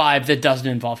best 5 that doesn't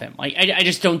involve him. Like I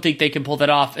just don't think they can pull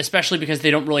that off, especially because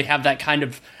they don't really have that kind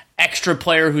of extra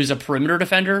player who's a perimeter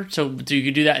defender. So you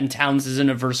could do that, and Towns isn't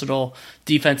a versatile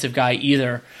defensive guy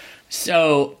either.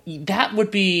 So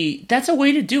that's a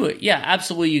way to do it. Yeah,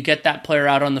 absolutely. You get that player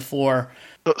out on the floor.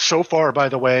 So far, by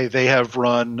the way, they have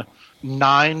run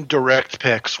 9 direct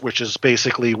picks, which is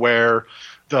basically where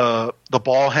the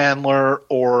ball handler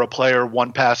or a player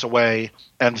one pass away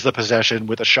ends the possession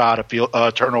with a shot, a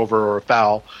turnover, or a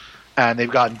foul. And they've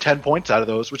gotten 10 points out of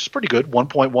those, which is pretty good.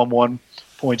 1.11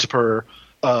 points per.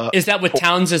 Is that with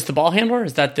Towns as the ball handler?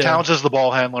 Is that Towns as the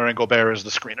ball handler and Gobert as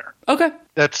the screener? Okay.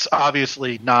 That's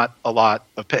obviously not a lot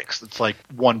of picks. It's like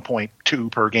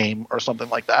 1.2 per game or something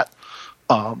like that.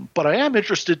 But I am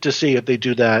interested to see if they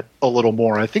do that a little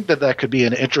more. I think that could be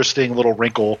an interesting little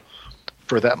wrinkle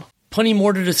for them. Plenty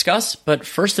more to discuss, but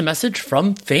first a message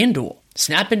from FanDuel.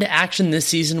 Snap into action this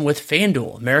season with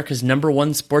FanDuel, America's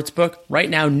 #1 sportsbook. Right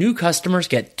now, new customers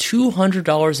get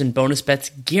 $200 in bonus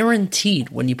bets guaranteed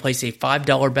when you place a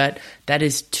 $5 bet. That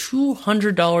is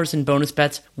 $200 in bonus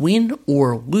bets, win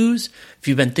or lose. If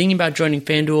you've been thinking about joining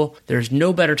FanDuel, there's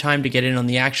no better time to get in on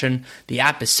the action. The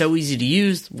app is so easy to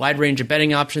use, wide range of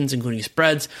betting options, including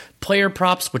spreads, player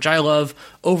props, which I love,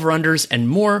 over-unders, and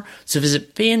more. So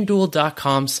visit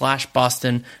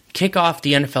FanDuel.com/Boston. Kick off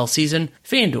the NFL season.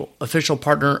 FanDuel, official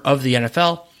partner of the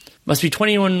NFL. Must be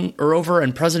 21 or over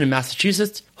and present in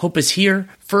Massachusetts. Hope is here.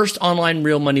 First online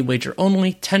real money wager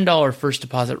only. $10 first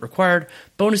deposit required.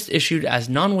 Bonus issued as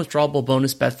non-withdrawable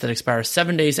bonus bets that expire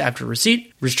 7 days after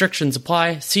receipt. Restrictions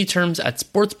apply. See terms at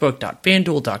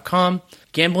sportsbook.fanduel.com.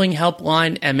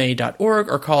 GamblingHelpLineMA.org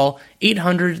or call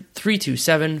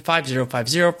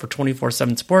 800-327-5050 for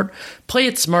 24/7 support. Play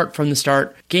it smart from the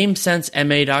start.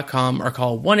 GameSenseMA.com or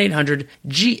call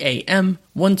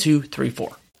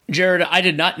 1-800-GAM-1234. Jared, I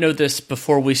did not know this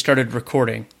before we started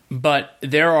recording, but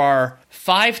there are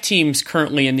 5 teams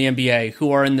currently in the NBA who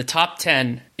are in the top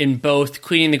 10 in both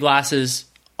cleaning the glasses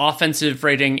offensive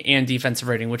rating and defensive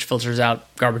rating, which filters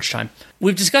out garbage time.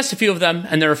 We've discussed a few of them,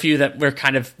 and there are a few that we're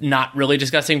kind of not really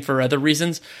discussing for other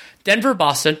reasons. Denver,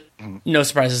 Boston, no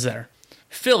surprises there.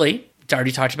 Philly,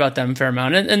 already talked about them a fair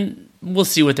amount, and we'll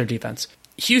see with their defense.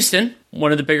 Houston,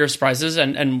 one of the bigger surprises,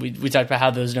 and we talked about how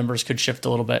those numbers could shift a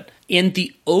little bit. And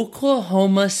the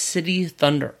Oklahoma City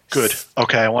Thunder. Good.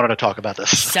 Okay, I wanted to talk about this.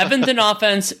 7th in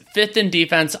offense, 5th in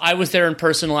defense. I was there in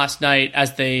person last night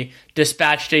as they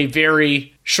dispatched a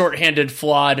very shorthanded,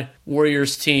 flawed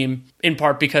Warriors team, in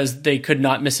part because they could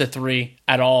not miss a three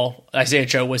at all. Isaiah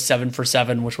Joe was 7 for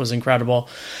 7, which was incredible.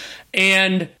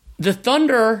 And the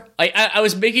Thunder, I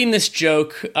was making this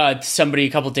joke to somebody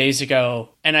a couple days ago,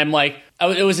 and I'm like,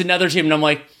 it was another team, and I'm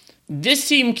like, this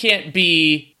team can't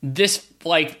be this,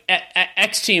 like,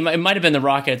 X team, it might have been the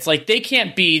Rockets, like, they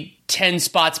can't be 10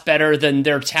 spots better than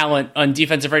their talent on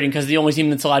defensive rating because the only team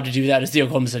that's allowed to do that is the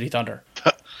Oklahoma City Thunder.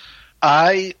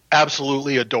 I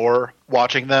absolutely adore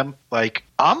watching them. Like,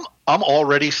 I'm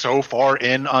already so far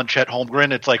in on Chet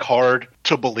Holmgren. It's like hard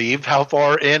to believe how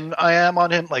far in I am on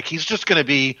him. Like, he's just going to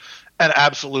be an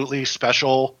absolutely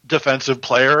special defensive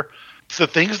player. The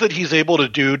things that he's able to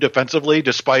do defensively,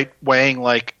 despite weighing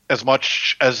like as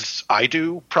much as I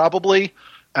do, probably,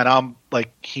 and I'm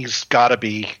like, he's got to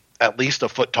be at least a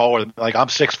foot taller. Like, I'm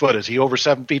 6 foot. Is he over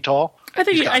 7 feet tall? I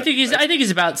think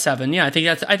he's about 7. Yeah, I think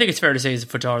it's fair to say he's a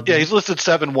foot taller. Yeah, he's listed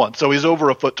 7'1", so he's over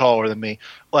a foot taller than me.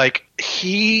 Like,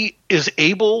 he is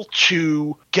able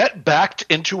to get backed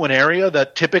into an area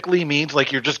that typically means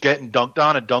like you're just getting dunked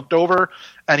on and dunked over,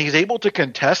 and he's able to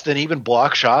contest and even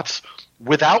block shots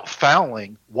without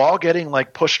fouling while getting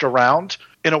like pushed around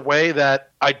in a way that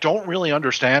I don't really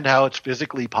understand how it's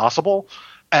physically possible.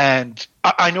 And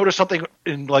I noticed something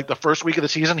in like the first week of the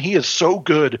season. He is so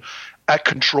good at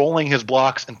controlling his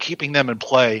blocks and keeping them in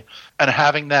play and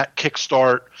having that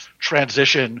kickstart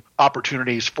transition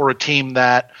opportunities for a team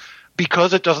that,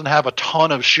 because it doesn't have a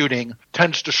ton of shooting,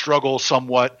 tends to struggle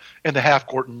somewhat in the half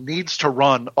court and needs to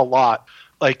run a lot.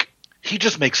 Like, he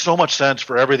just makes so much sense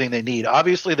for everything they need.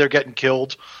 Obviously, they're getting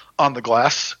killed on the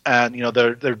glass, and you know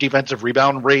their defensive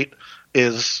rebound rate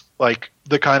is like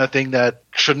the kind of thing that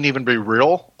shouldn't even be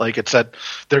real. Like, it's that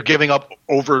they're giving up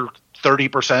over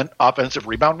 30% offensive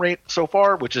rebound rate so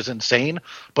far, which is insane.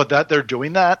 But that they're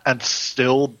doing that and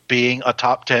still being a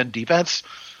top 10 defense,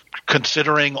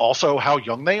 considering also how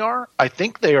young they are. I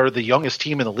think they are the youngest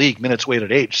team in the league, minutes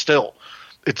weighted age still.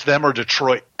 It's them or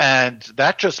Detroit. And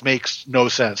that just makes no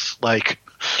sense. Like,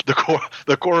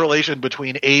 the correlation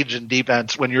between age and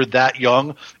defense, when you're that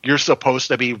young, you're supposed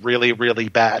to be really, really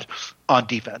bad on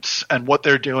defense. And what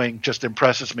they're doing just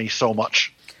impresses me so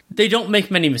much. They don't make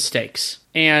many mistakes.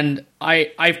 And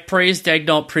I've praised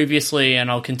Daigneault previously, and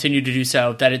I'll continue to do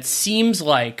so, that it seems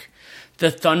like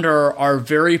the Thunder are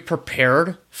very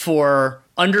prepared for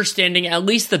understanding at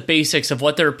least the basics of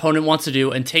what their opponent wants to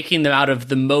do and taking them out of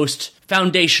the most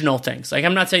foundational things. Like,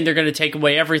 I'm not saying they're going to take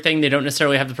away everything. They don't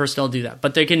necessarily have the personnel to do that,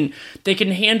 but they can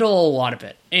handle a lot of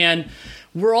it. And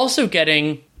we're also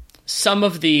getting some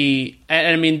of the, and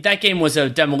I mean, that game was a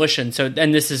demolition. So,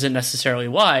 and this isn't necessarily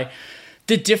why,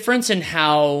 the difference in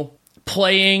how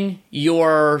playing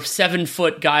your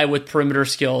 7-foot guy with perimeter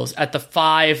skills at the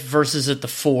 5 versus at the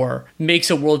 4 makes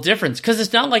a world difference. Because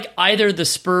it's not like either the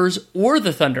Spurs or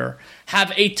the Thunder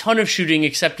have a ton of shooting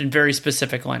except in very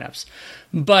specific lineups.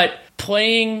 But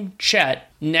playing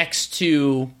Chet next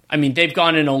to, I mean, they've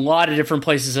gone in a lot of different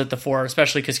places at the 4,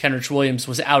 especially because Kenrich Williams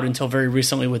was out until very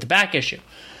recently with the back issue.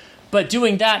 But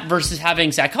doing that versus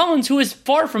having Zach Collins, who is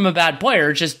far from a bad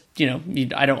player, just, you know,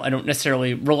 I don't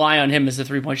necessarily rely on him as a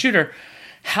three-point shooter,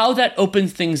 how that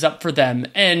opens things up for them.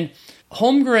 And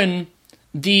Holmgren,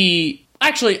 before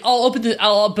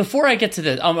I get to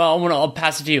this, I'll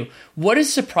pass it to you. What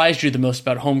has surprised you the most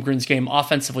about Holmgren's game,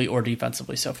 offensively or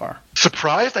defensively so far?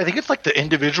 Surprised? I think it's like the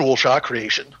individual shot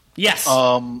creation. Yes.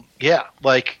 Yeah,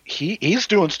 like he's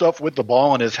doing stuff with the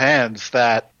ball in his hands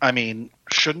that, I mean,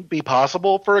 shouldn't be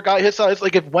possible for a guy his size.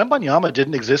 Like, if Wembanyama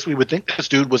didn't exist, we would think this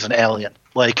dude was an alien.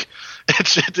 Like,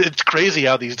 it's crazy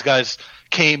how these guys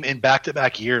came in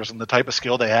back-to-back years and the type of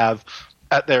skill they have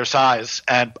at their size.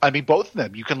 And I mean, both of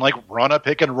them, you can like run a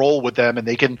pick and roll with them, and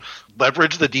they can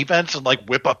leverage the defense and like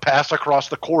whip a pass across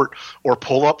the court or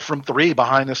pull up from 3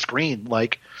 behind the screen.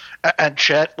 Like, and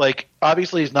Chet, like,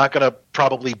 obviously he's not going to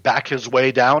probably back his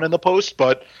way down in the post,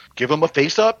 but give him a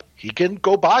face up, he can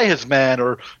go by his man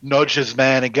or nudge his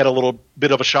man and get a little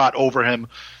bit of a shot over him.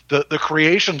 The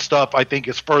creation stuff, I think,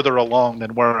 is further along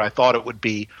than where I thought it would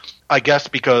be. I guess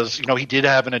because, you know, he did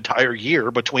have an entire year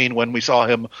between when we saw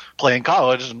him play in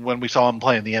college and when we saw him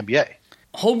play in the NBA.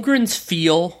 Holmgren's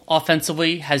feel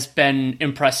offensively has been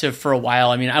impressive for a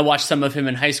while. I mean, I watched some of him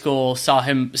in high school, saw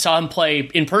him play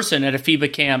in person at a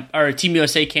FIBA camp or a Team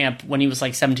USA camp when he was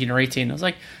like 17 or 18. I was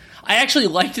like, I actually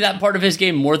liked that part of his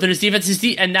game more than his defense.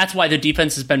 And that's why the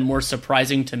defense has been more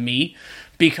surprising to me,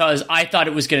 because I thought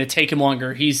it was going to take him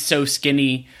longer. He's so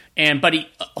skinny. But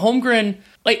Holmgren,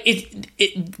 like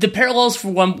the parallels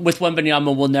with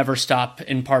Wembanyama will never stop,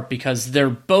 in part because they're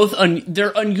both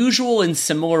they're unusual in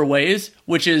similar ways,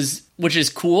 which is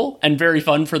cool and very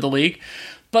fun for the league.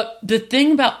 But the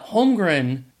thing about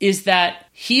Holmgren is that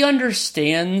he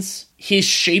understands his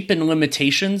shape and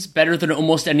limitations better than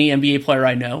almost any NBA player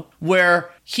I know,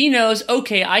 where he knows,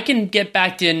 okay, I can get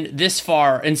backed in this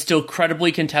far and still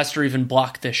credibly contest or even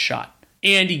block this shot.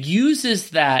 And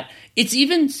uses that. It's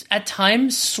even at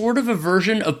times sort of a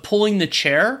version of pulling the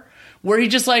chair, where he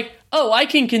just like, oh, I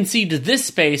can concede this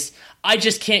space, I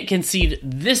just can't concede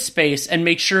this space, and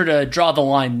make sure to draw the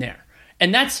line there.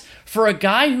 And that's, for a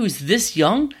guy who's this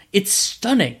young, it's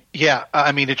stunning. Yeah,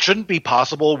 I mean, it shouldn't be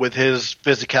possible with his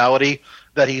physicality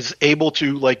that he's able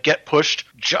to like get pushed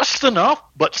just enough,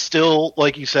 but still,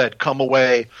 like you said, come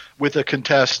away with a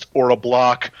contest or a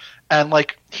block. And,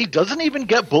 like, he doesn't even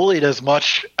get bullied as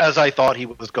much as I thought he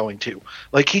was going to.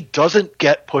 Like, he doesn't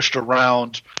get pushed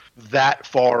around that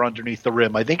far underneath the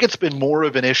rim. I think it's been more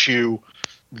of an issue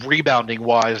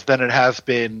rebounding-wise than it has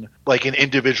been, like, in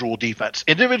individual defense.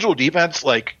 Individual defense,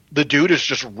 like, the dude is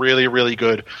just really, really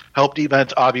good. Help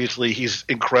defense, obviously, he's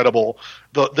incredible.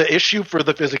 The issue for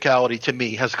the physicality, to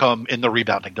me, has come in the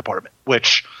rebounding department,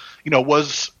 which, you know,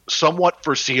 was somewhat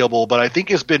foreseeable, but I think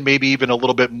has been maybe even a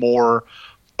little bit more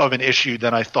of an issue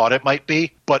than I thought it might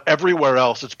be, but everywhere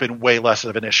else it's been way less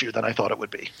of an issue than I thought it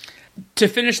would be. To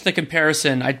finish the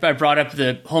comparison, I brought up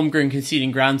the Holmgren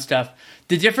conceding ground stuff.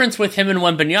 The difference with him and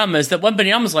Wembanyama is that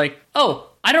Wembanyama's like, oh,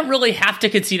 I don't really have to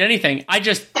concede anything. I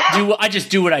just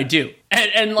do what I do.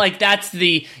 And like, that's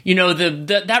the, you know,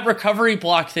 that recovery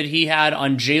block that he had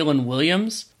on Jalen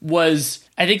Williams was,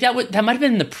 I think that might have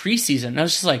been in the preseason. I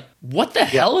was just like, what the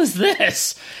hell is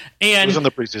this? And it was in the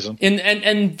preseason.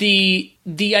 And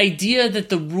the idea that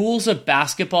the rules of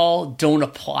basketball don't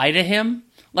apply to him,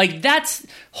 like, that's,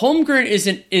 Holmgren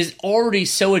is already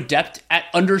so adept at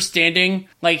understanding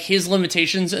like his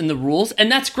limitations and the rules,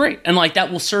 and that's great. And like,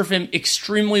 that will serve him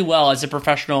extremely well as a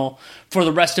professional for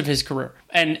the rest of his career.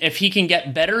 And if he can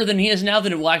get better than he is now,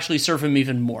 then it will actually serve him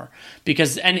even more,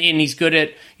 because and he's good at,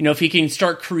 you know, if he can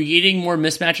start creating more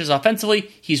mismatches offensively,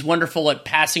 he's wonderful at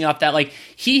passing off that. Like,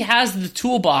 he has the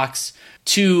toolbox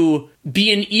to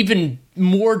be an even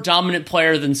more dominant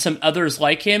player than some others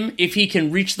like him if he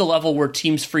can reach the level where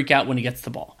teams freak out when he gets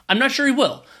the ball. I'm not sure he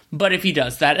will, but if he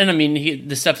does that, and I mean,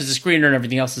 the stuff is a screener and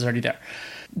everything else is already there.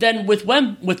 Then with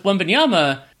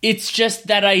Wembanyama, it's just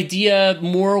that idea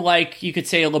more like, you could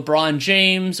say, LeBron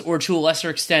James, or to a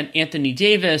lesser extent Anthony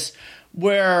Davis,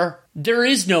 where there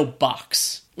is no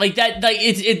box. Like that, like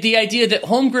it's the idea that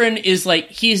Holmgren is like,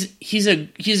 he's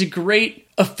a great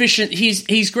efficient.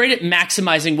 He's great at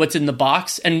maximizing what's in the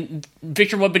box, and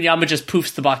Victor Wembanyama just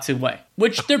poofs the box away.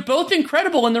 Which they're both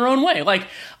incredible in their own way. Like,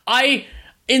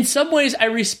 in some ways, I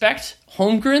respect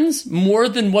Holmgren's more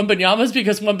than Wembanyama's,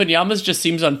 because Wembanyama's just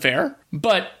seems unfair.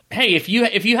 But hey, if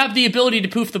you have the ability to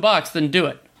poof the box, then do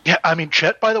it. Yeah, I mean,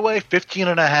 Chet, by the way,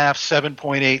 15.5,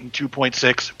 7.8, and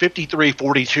 2.6, 53,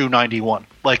 42, 91.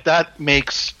 Like, that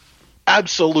makes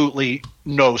absolutely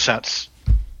no sense.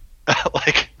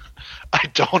 Like, I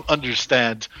don't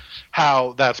understand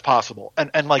how that's possible.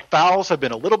 And like, fouls have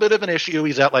been a little bit of an issue.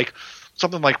 He's at like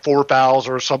something like 4 fouls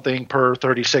or something per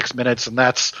 36 minutes, and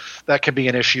that can be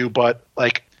an issue. But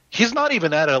like, he's not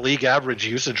even at a league average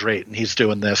usage rate, and he's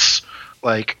doing this.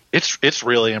 Like, it's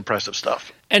really impressive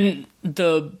stuff. And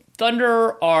the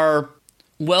Thunder are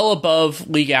well above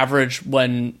league average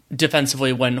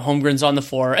defensively when Holmgren's on the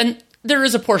floor, and there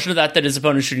is a portion of that is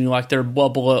opponent shooting luck.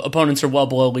 Opponents are well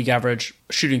below league average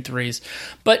shooting threes.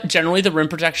 But generally, the rim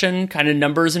protection kind of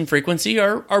numbers and frequency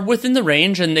are within the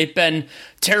range, and they've been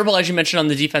terrible, as you mentioned, on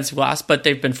the defensive glass, but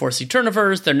they've been forcing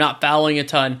turnovers. They're not fouling a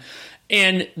ton.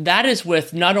 And that is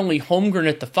with not only Holmgren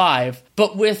at the 5,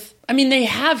 but with, I mean, they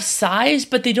have size,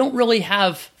 but they don't really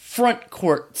have front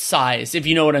court size, if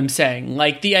you know what I'm saying.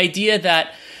 Like, the idea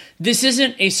that this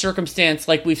isn't a circumstance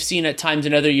like we've seen at times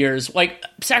in other years, like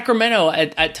Sacramento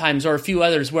at times, or a few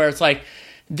others, where it's like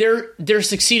they're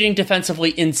succeeding defensively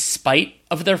in spite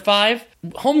of their 5.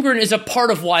 Holmgren is a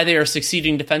part of why they are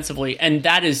succeeding defensively, and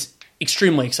that is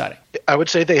extremely exciting. I would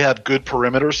say they have good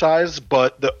perimeter size,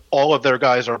 but all of their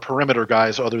guys are perimeter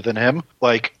guys other than him.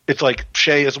 Like, it's like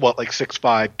Shea is what, like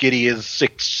 6'5", Giddey is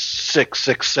 6'6",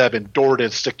 6'7", Dort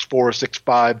is 6'4",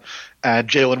 6'5", and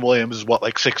Jalen Williams is what,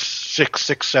 like 6'6",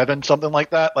 6'7", something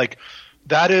like that. Like,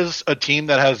 that is a team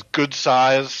that has good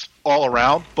size all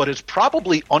around, but is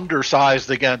probably undersized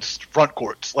against front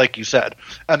courts, like you said.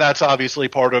 And that's obviously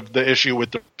part of the issue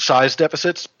with the size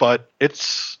deficits, but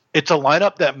it's a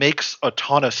lineup that makes a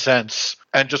ton of sense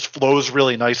and just flows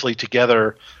really nicely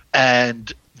together.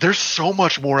 And they're so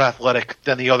much more athletic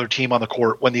than the other team on the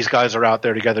court when these guys are out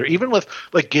there together. Even with,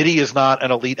 like, Giddey is not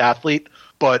an elite athlete,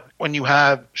 but when you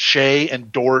have Shea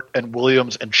and Dort and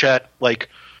Williams and Chet, like,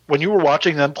 when you were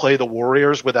watching them play the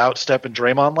Warriors without Steph and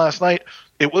Draymond last night,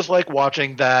 it was like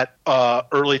watching that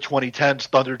early 2010s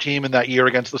Thunder team in that year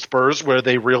against the Spurs, where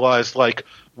they realized, like,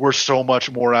 we're so much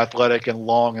more athletic and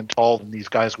long and tall than these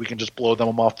guys. We can just blow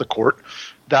them off the court.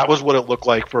 That was what it looked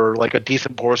like for, like, a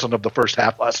decent portion of the first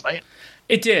half last night.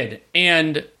 It did.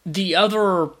 And the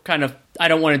other kind of, I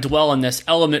don't want to dwell on this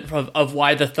element of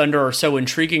why the Thunder are so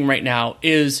intriguing right now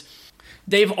is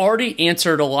they've already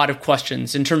answered a lot of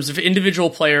questions in terms of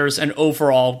individual players and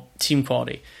overall team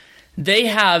quality. They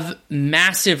have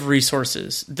massive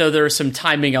resources, though there are some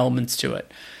timing elements to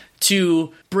it,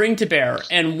 to bring to bear.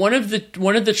 And one of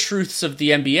the truths of the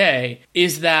NBA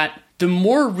is that the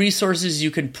more resources you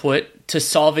can put to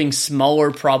solving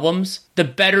smaller problems, the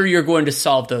better you're going to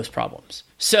solve those problems.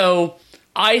 So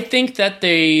I think that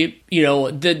they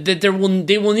will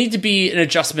need to be an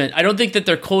adjustment. I don't think that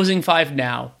their closing five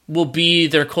now will be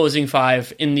their closing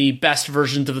five in the best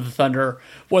versions of the Thunder,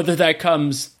 whether that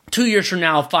comes 2 years from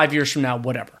now, 5 years from now,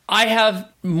 whatever. I have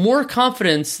more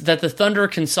confidence that the Thunder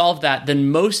can solve that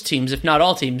than most teams, if not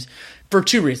all teams, for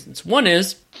two reasons. One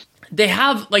is they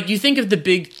have, like, you think of the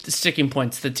big sticking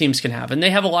points that teams can have, and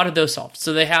they have a lot of those solved.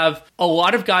 So they have a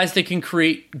lot of guys that can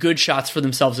create good shots for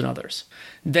themselves and others.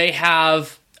 They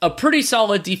have a pretty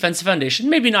solid defensive foundation,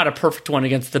 maybe not a perfect one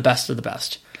against the best of the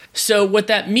best. So what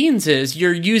that means is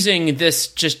you're using this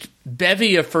just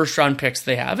bevy of first-round picks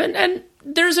they have, and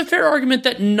there's a fair argument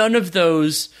that none of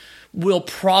those will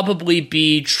probably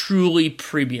be truly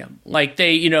premium. Like,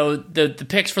 the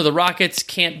picks for the Rockets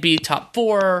can't be top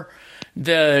four.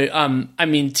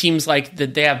 Teams like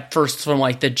they have firsts from,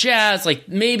 like, the Jazz, like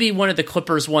maybe one of the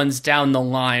Clippers ones down the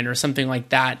line or something like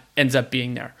that ends up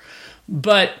being there.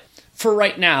 But for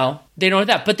right now, they don't have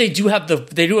that. But they do have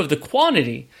the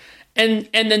quantity. And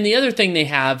then the other thing they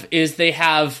have is they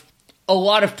have a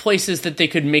lot of places that they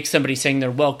could make somebody saying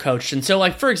they're well coached. And so,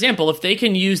 like, for example, if they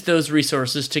can use those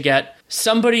resources to get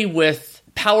somebody with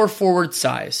power forward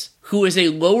size who is a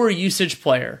lower usage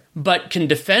player but can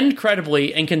defend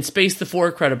credibly and can space the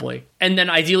floor credibly, and then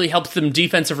ideally helps them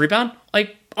defensive rebound,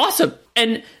 like, awesome.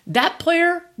 And that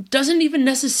player doesn't even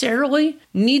necessarily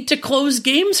need to close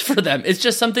games for them. It's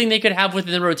just something they could have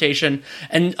within the rotation,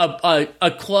 and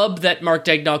a club that Mark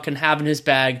Daigneault can have in his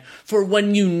bag for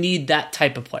when you need that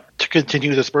type of player. To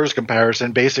continue the Spurs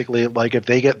comparison, basically, like, if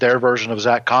they get their version of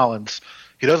Zach Collins,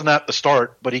 he doesn't have to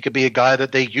start, but he could be a guy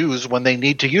that they use when they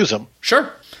need to use him.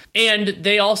 Sure. And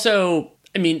they also,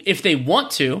 I mean, if they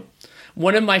want to,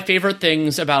 one of my favorite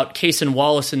things about Cason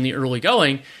Wallace in the early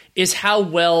going is how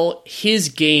well his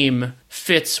game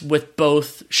fits with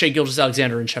both Shai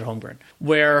Gilgeous-Alexander and Chet Holmgren.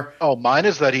 Where mine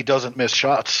is that he doesn't miss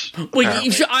shots. Well,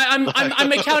 I'm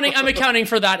accounting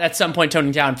for that at some point,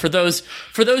 toning down. For those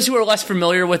who are less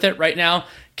familiar with it right now,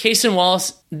 Cason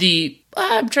Wallace,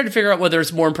 I'm trying to figure out whether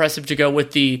it's more impressive to go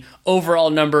with the overall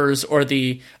numbers or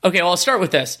the. Okay, well, I'll start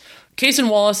with this. Cason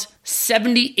Wallace,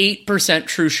 78%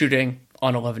 true shooting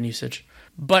on 11 usage.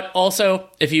 But also,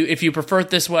 if you prefer it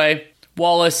this way,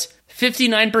 Wallace,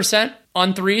 59%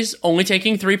 on threes, only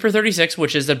taking 3 per 36,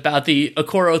 which is about the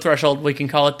Okoro threshold, we can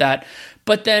call it that.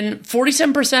 But then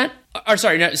 47%, or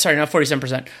sorry, not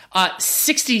 47%,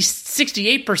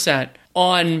 68%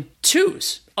 on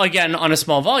twos, again, on a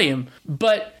small volume.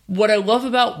 But what I love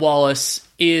about Wallace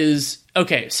is,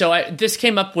 okay, so this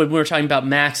came up when we were talking about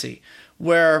Maxey,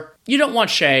 where you don't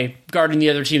want Shai guarding the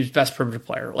other team's best perimeter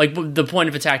player, like the point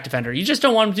of attack defender. You just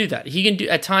don't want him to do that. He can do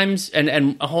at times,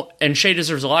 and Shai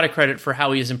deserves a lot of credit for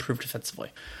how he has improved defensively.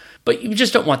 But you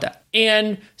just don't want that.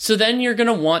 And so then you're going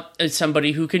to want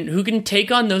somebody who can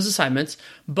take on those assignments,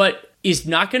 but is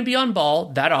not going to be on ball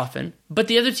that often, but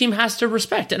the other team has to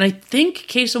respect. And I think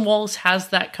Cason Wallace has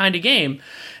that kind of game.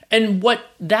 And what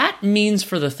that means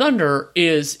for the Thunder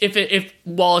is if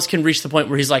Wallace can reach the point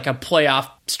where he's like a playoff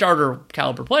starter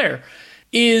caliber player,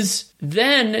 is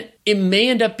then it may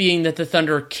end up being that the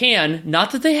Thunder can,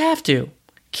 not that they have to,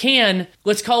 can,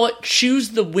 let's call it,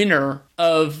 choose the winner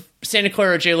of Santa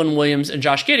Clara, Jalen Williams, and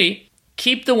Josh Giddey.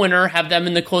 Keep the winner, have them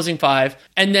in the closing five,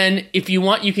 and then if you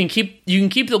want, you can keep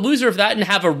the loser of that and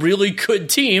have a really good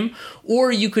team,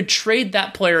 or you could trade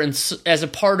that player as a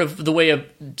part of the way of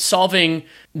solving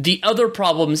the other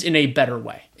problems in a better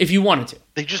way, if you wanted to.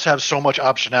 They just have so much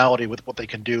optionality with what they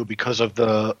can do because of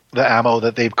the ammo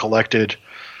that they've collected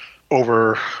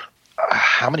over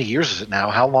how many years is it now?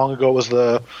 How long ago was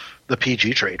the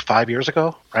PG trade? 5 years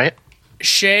ago, right?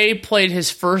 Shea played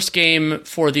his first game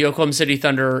for the Oklahoma City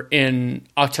Thunder in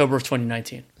October of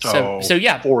 2019. So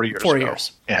yeah, 4 years. 4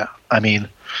 years. Yeah, I mean,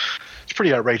 it's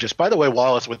pretty outrageous. By the way,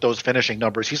 Wallace, with those finishing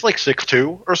numbers, he's like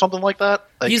 6'2" or something like that.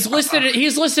 Like, he's listed at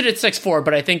 6'4",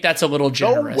 but I think that's a little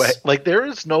generous. No way. Like, there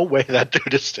is no way that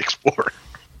dude is 6'4".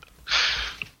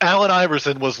 Allen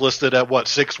Iverson was listed at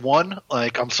 6'1"?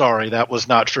 Like, I'm sorry, that was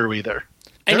not true either.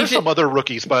 There's some other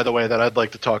rookies, by the way, that I'd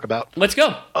like to talk about. Let's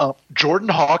go. Jordan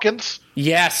Hawkins.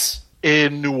 Yes.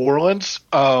 In New Orleans.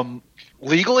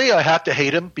 Legally, I have to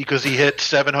hate him because he hit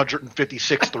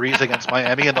 756 threes against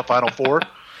Miami in the Final Four.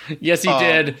 Yes, he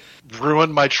did.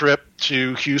 Ruined my trip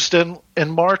to Houston in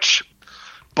March.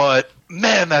 But,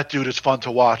 man, that dude is fun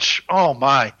to watch. Oh,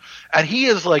 my. And he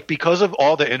is, like, because of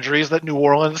all the injuries that New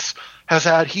Orleans has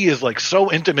had, he is, like, so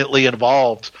intimately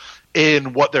involved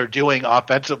in what they're doing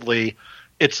offensively.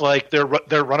 It's like they're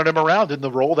running him around in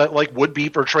the role that like would be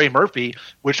for Trey Murphy,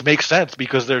 which makes sense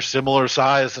because they're similar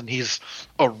size and he's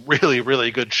a really,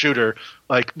 really good shooter,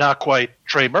 like not quite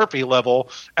Trey Murphy level,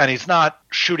 and he's not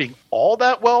shooting all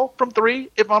that well from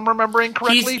three, if I'm remembering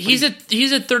correctly. He's at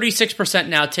 36%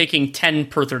 now, taking 10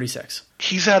 per 36.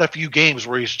 He's had a few games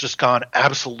where he's just gone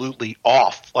absolutely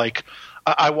off. Like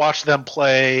I watched them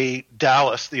play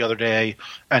Dallas the other day,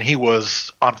 and he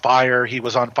was on fire. He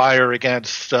was on fire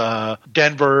against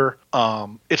Denver.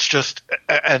 It's just –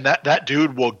 and that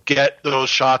dude will get those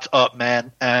shots up,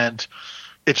 man, and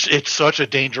it's such a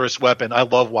dangerous weapon. I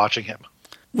love watching him.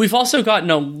 We've also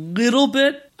gotten a little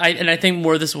bit, and I think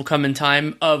more of this will come in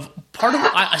time, of part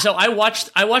of – so I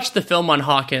watched the film on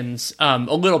Hawkins a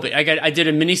little bit. I did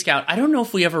a mini scout. I don't know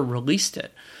if we ever released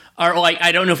it. Or like,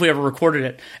 I don't know if we ever recorded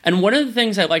it. And one of the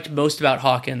things I liked most about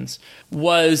Hawkins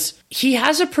was he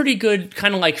has a pretty good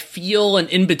kind of like feel and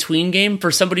in-between game for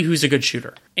somebody who's a good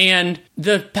shooter. And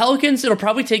the Pelicans, it'll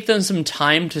probably take them some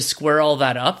time to square all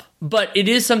that up. But it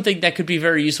is something that could be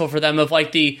very useful for them of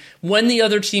like when the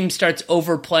other team starts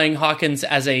overplaying Hawkins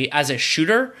as a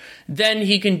shooter, then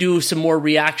he can do some more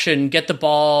reaction, get the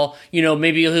ball,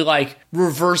 maybe he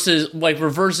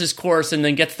reverses course and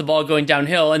then gets the ball going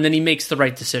downhill and then he makes the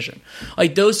right decision.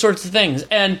 Like those sorts of things.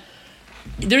 And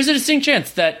there's a distinct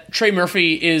chance that Trey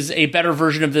Murphy is a better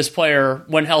version of this player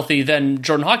when healthy than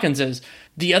Jordan Hawkins is.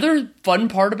 The other fun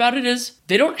part about it is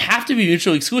they don't have to be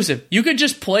mutually exclusive. You could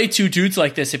just play two dudes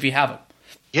like this if you have them.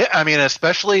 Yeah, I mean,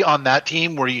 especially on that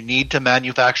team where you need to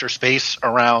manufacture space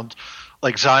around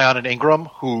like Zion and Ingram,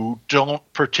 who don't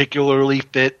particularly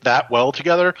fit that well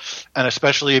together, and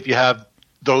especially if you have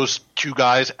those two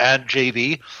guys and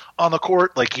JV on the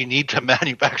court, like you need to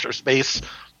manufacture space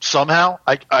somehow.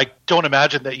 I don't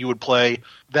imagine that you would play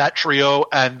that trio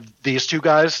and these two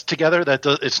guys together.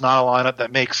 It's not a lineup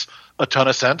that makes a ton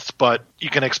of sense, but you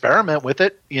can experiment with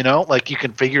it, like you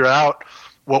can figure out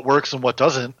what works and what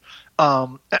doesn't.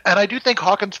 And I do think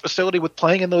Hawkins' facility with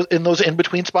playing in those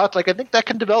in-between spots, like I think that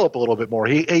can develop a little bit more.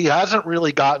 He hasn't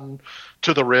really gotten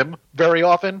to the rim very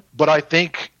often, but I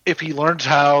think if he learns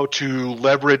how to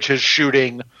leverage his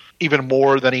shooting even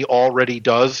more than he already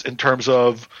does in terms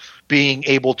of being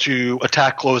able to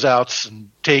attack closeouts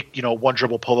and take, one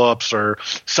dribble pull-ups or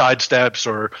sidesteps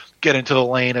or get into the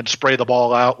lane and spray the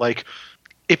ball out. Like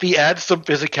if he adds some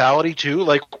physicality too,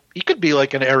 like he could be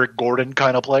like an Eric Gordon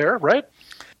kind of player, right?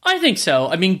 I think so.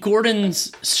 I mean,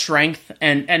 Gordon's strength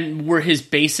and where his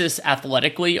basis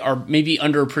athletically are maybe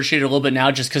underappreciated a little bit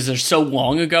now just because they're so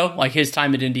long ago. Like his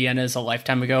time at Indiana is a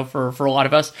lifetime ago for a lot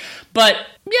of us. But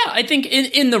yeah, I think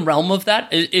in the realm of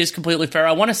that is completely fair.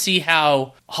 I want to see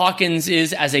how Hawkins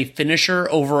is as a finisher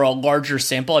over a larger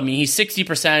sample. I mean, he's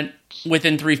 60%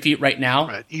 within 3 feet right now.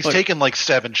 Right. He's taken like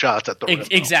 7 shots at the rim.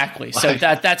 Exactly. So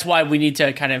that's why we need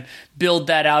to kind of build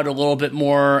that out a little bit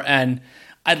more. And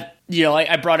I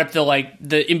brought up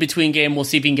the in-between game. We'll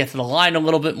see if he can get to the line a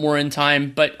little bit more in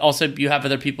time, but also you have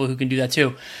other people who can do that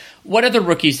too. What other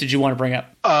rookies did you want to bring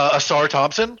up? Asar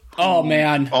Thompson. Oh,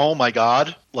 man. Oh, my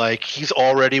God. Like, he's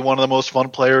already one of the most fun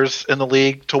players in the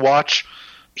league to watch.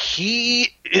 He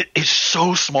is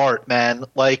so smart, man.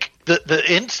 Like, the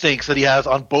instincts that he has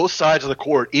on both sides of the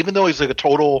court, even though he's like a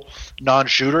total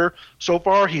non-shooter so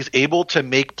far, he's able to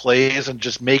make plays and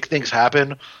just make things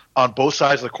happen on both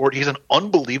sides of the court. He's an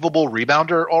unbelievable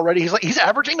rebounder already. He's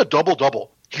averaging a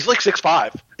double-double. He's like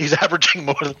 6'5". He's averaging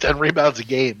more than 10 rebounds a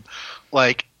game.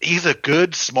 Like, he's a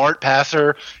good, smart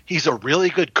passer. He's a really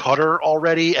good cutter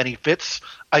already, and he fits,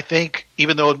 I think,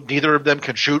 even though neither of them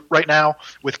can shoot right now,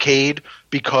 with Cade,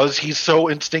 because he's so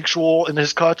instinctual in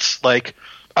his cuts. Like,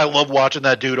 I love watching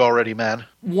that dude already, man.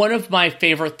 One of my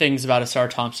favorite things about Asar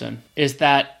Thompson is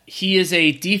that he is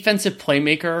a defensive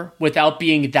playmaker without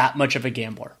being that much of a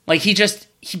gambler. Like,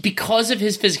 because of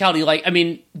his physicality, like, I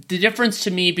mean, the difference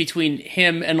to me between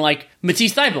him and, like,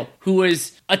 Matisse Thybulle, who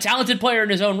is a talented player in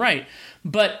his own right,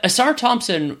 but Asar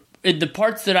Thompson, in the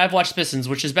parts that I've watched Pistons,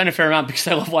 which has been a fair amount because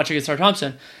I love watching Asar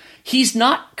Thompson, he's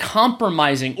not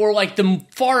compromising, or like the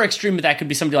far extreme of that could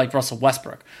be somebody like Russell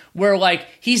Westbrook, where like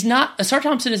Asar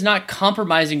Thompson is not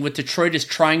compromising what Detroit is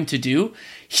trying to do.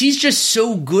 He's just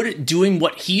so good at doing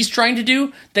what he's trying to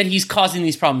do that he's causing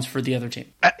these problems for the other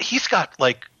team. He's got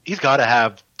to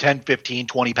have 10, 15,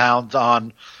 20 pounds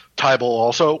on Thybulle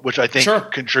also, which I think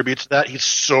contributes to that. He's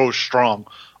so strong.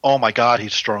 Oh my God,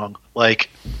 he's strong. Like,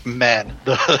 man,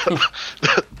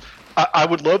 I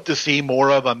would love to see more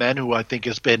of a man who I think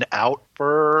has been out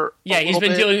for he's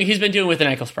been doing with an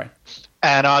ankle sprain.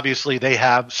 And obviously they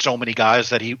have so many guys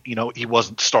that he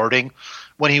wasn't starting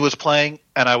when he was playing,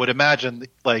 and I would imagine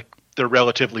like they're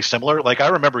relatively similar. Like, I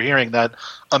remember hearing that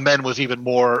Amen was even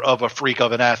more of a freak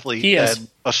of an athlete than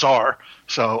Asar.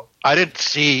 So I didn't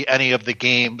see any of the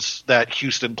games that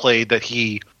Houston played that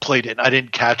he played in. I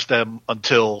didn't catch them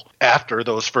until after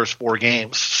those first 4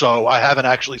 games. So I haven't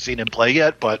actually seen him play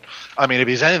yet. But, I mean, if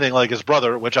he's anything like his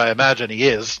brother, which I imagine he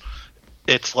is,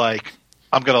 it's like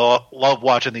I'm going to love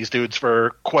watching these dudes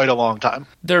for quite a long time.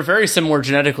 They're very similar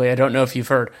genetically. I don't know if you've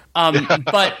heard.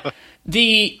 But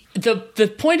the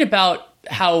point about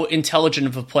how intelligent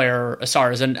of a player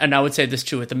Asar is, and I would say this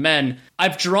too with the men,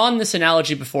 I've drawn this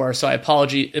analogy before, so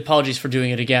apologies for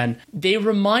doing it again. They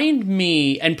remind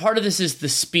me, and part of this is the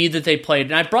speed that they played,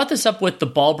 and I brought this up with the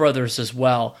Ball brothers as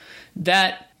well,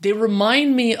 that they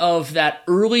remind me of that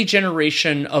early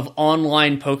generation of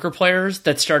online poker players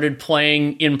that started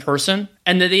playing in person,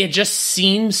 and that they had just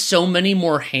seen so many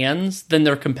more hands than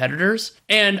their competitors.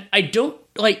 And I don't,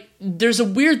 like, there's a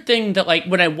weird thing that, like,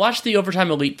 when I watched the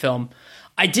Overtime Elite film,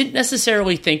 I didn't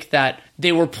necessarily think that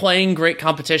they were playing great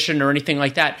competition or anything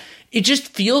like that. It just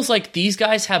feels like these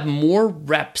guys have more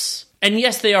reps. And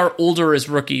yes, they are older as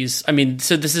rookies. I mean,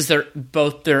 so this is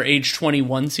both their age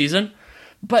 21 season.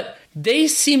 But they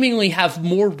seemingly have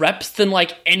more reps than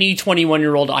like any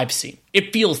 21-year-old I've seen.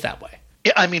 It feels that way.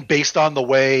 Yeah, I mean, based on the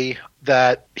way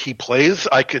that he plays,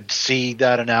 I could see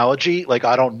that analogy. Like,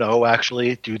 I don't know,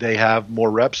 actually. Do they have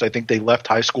more reps? I think they left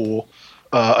high school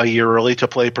a year early to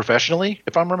play professionally,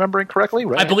 if I'm remembering correctly,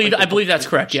 right? I believe that's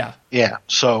correct, yeah. Yeah,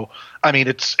 so, I mean,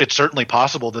 it's certainly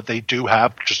possible that they do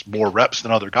have just more reps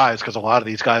than other guys, because a lot of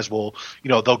these guys will,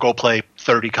 they'll go play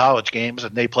 30 college games,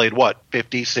 and they played,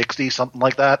 50, 60, something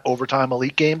like that, overtime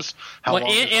elite games?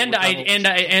 And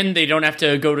they don't have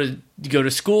to go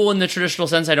to school in the traditional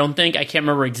sense, I don't think. I can't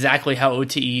remember exactly how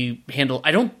OTE handle.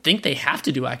 I don't think they have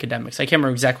to do academics. I can't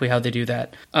remember exactly how they do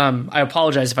that. I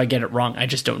apologize if I get it wrong. I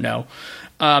just don't know.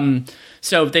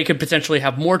 So they could potentially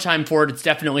have more time for it. It's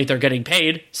definitely they're getting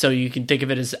paid, so you can think of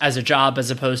it as a job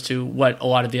as opposed to what a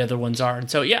lot of the other ones are.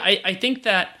 And so, yeah, I think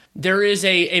that there is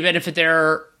a benefit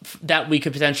there that we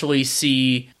could potentially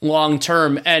see long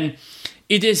term. And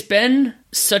it has been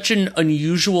such an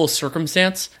unusual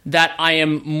circumstance that I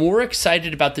am more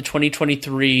excited about the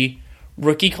 2023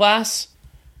 rookie class.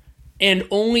 And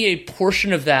only a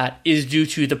portion of that is due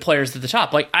to the players at the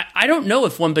top. Like, I don't know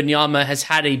if Wembanyama has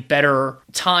had a better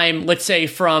time, let's say,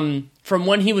 from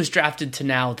when he was drafted to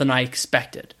now than I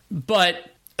expected. But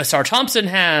Asar Thompson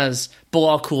has,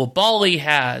 Bilal Coulibaly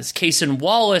has, Kaysen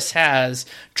Wallace has,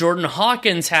 Jordan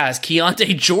Hawkins has,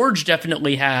 Keontae George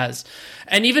definitely has.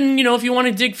 And even, if you want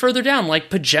to dig further down, like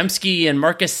Pajemski and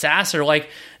Marcus Sasser, like,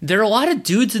 there are a lot of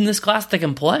dudes in this class that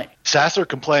can play. Sasser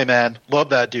can play, man. Love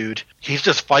that dude. He's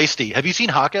just feisty. Have you seen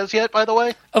Hawkes yet, by the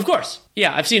way? Of course.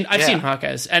 Yeah, I've seen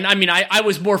Hawkes. And I mean, I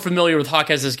was more familiar with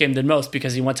Hawkes' game than most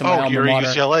because he went to my alma mater. Oh, you're a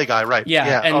UCLA guy, right.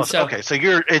 Yeah. And okay, so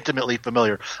you're intimately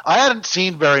familiar. I hadn't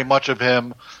seen very much of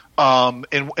him.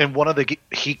 In one of the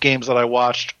Heat games that I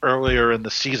watched earlier in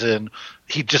the season,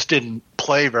 he just didn't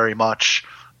play very much.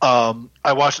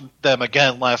 I watched them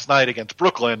again last night against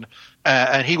Brooklyn,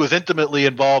 and he was intimately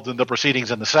involved in the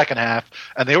proceedings in the second half.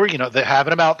 And they were, they're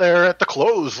having him out there at the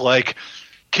close. Like,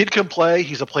 kid can play.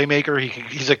 He's a playmaker.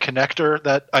 He's a connector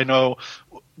that I know.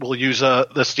 We'll use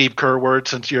the Steve Kerr word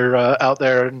since you're out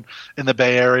there in the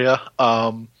Bay Area.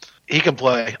 He can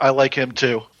play. I like him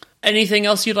too. Anything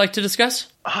else you'd like to discuss?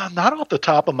 Not off the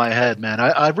top of my head, man.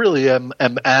 I really am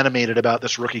animated about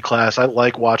this rookie class. I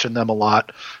like watching them a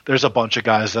lot. There's a bunch of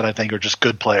guys that I think are just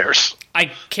good players.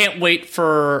 I can't wait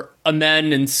for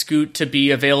Amen and Scoot to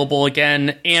be available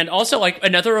again. And also, like,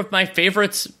 another of my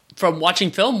favorites from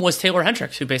watching film was Taylor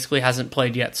Hendricks, who basically hasn't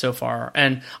played yet so far.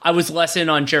 And I was less in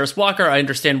on Jarris Walker. I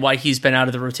understand why he's been out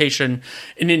of the rotation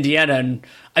in Indiana. And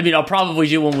I mean, I'll probably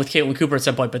do one with Caitlin Cooper at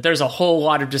some point, but there's a whole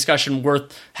lot of discussion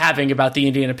worth having about the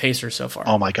Indiana Pacers so far.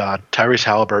 Oh my God. Tyrese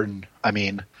Halliburton. I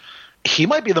mean, he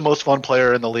might be the most fun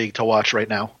player in the league to watch right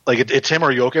now. Like, it's him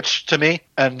or Jokic to me,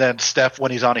 and then Steph when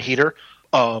he's on a heater.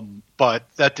 But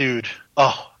that dude,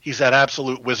 he's that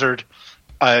absolute wizard.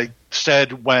 I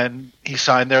said when he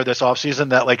signed there this offseason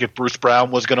that, like, if Bruce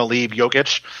Brown was going to leave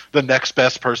Jokic, the next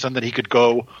best person that he could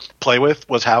go play with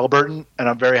was Halliburton, and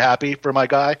I'm very happy for my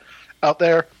guy out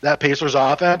there. That Pacers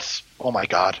offense, oh my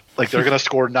God. Like, they're going to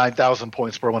score 9,000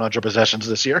 points per 100 possessions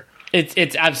this year.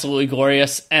 It's absolutely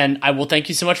glorious, and I will thank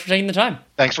you so much for taking the time.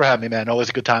 Thanks for having me, man. Always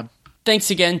a good time.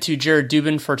 Thanks again to Jared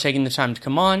Dubin for taking the time to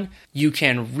come on. You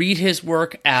can read his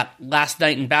work at Last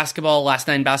Night in Basketball,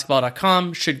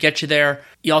 lastnightinbasketball.com, should get you there.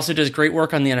 He also does great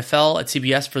work on the NFL at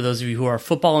CBS for those of you who are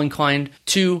football inclined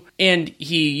too. And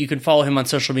you can follow him on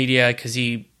social media because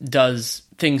he does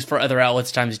things for other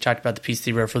outlets. Times he talked about the piece that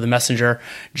he wrote for The Messenger.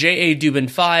 JA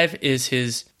Dubin5 is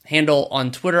his handle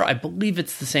on Twitter. I believe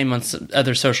it's the same on some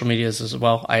other social medias as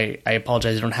well. I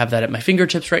apologize, I don't have that at my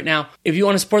fingertips right now. If you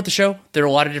want to support the show, there are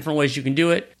a lot of different ways you can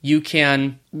do it. You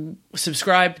can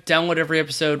subscribe, download every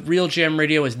episode. Real Jam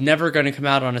Radio is never going to come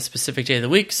out on a specific day of the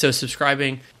week, so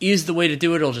subscribing is the way to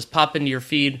do it. It'll just pop into your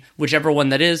feed, whichever one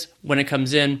that is, when it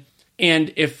comes in.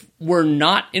 And if we're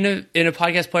not in a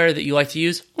podcast player that you like to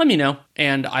use, let me know,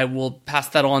 and I will pass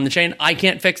that along the chain. I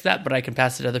can't fix that, but I can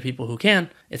pass it to other people who can.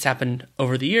 It's happened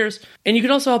over the years. And you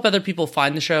can also help other people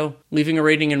find the show, leaving a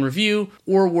rating and review,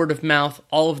 or word of mouth.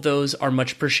 All of those are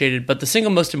much appreciated. But the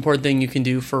single most important thing you can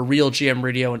do for Real GM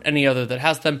Radio and any other that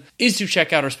has them is to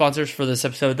check out our sponsors for this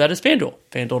episode. That is FanDuel,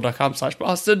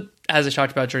 FanDuel.com/Boston, as I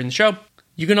talked about during the show.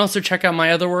 You can also check out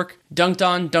my other work,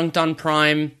 Dunked On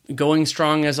Prime, going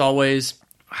strong as always.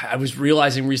 I was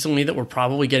realizing recently that we're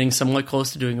probably getting somewhat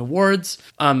close to doing awards.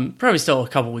 Probably still a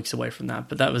couple weeks away from that,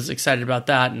 but that was excited about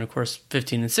that. And of course,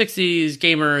 15 and 60s,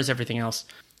 gamers, everything else.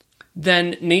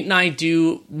 Then Nate and I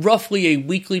do roughly a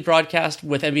weekly broadcast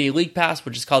with NBA League Pass,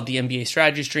 which is called the NBA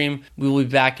Strategy Stream. We will be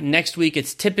back next week.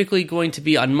 It's typically going to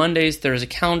be on Mondays. There is a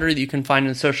calendar that you can find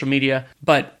on social media,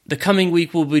 but the coming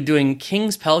week we'll be doing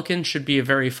Kings Pelicans. Should be a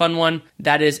very fun one.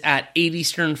 That is at 8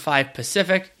 Eastern, 5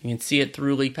 Pacific. You can see it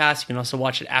through League Pass. You can also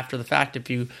watch it after the fact if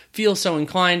you feel so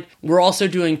inclined. We're also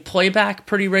doing playback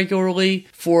pretty regularly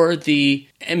for the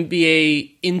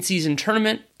NBA in-season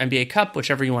tournament, NBA Cup,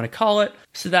 whichever you want to call it.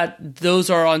 So that those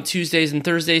are on Tuesdays and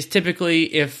Thursdays.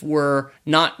 Typically, if we're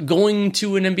not going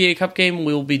to an NBA Cup game,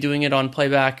 we'll be doing it on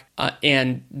playback.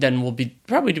 And then we'll be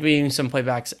probably doing some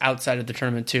playbacks outside of the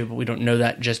tournament too, but we don't know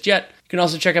that just yet. You can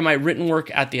also check out my written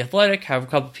work at The Athletic. I have a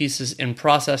couple pieces in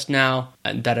process now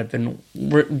that I've been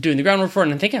doing the groundwork for,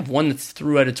 and I think I have one that's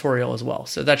through editorial as well.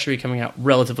 So that should be coming out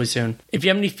relatively soon. If you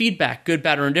have any feedback, good,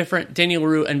 bad, or indifferent,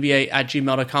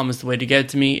 DanielLaRueNBA@gmail.com is the way to get it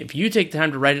to me. If you take the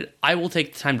time to write it, I will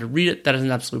take the time to read it. That is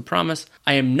an absolute promise.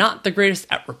 I am not the greatest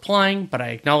at replying, but I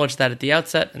acknowledge that at the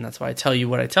outset, and that's why I tell you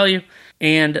what I tell you.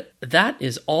 And that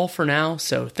is all for now.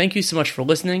 So thank you so much for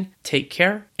listening. Take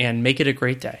care and make it a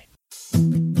great day.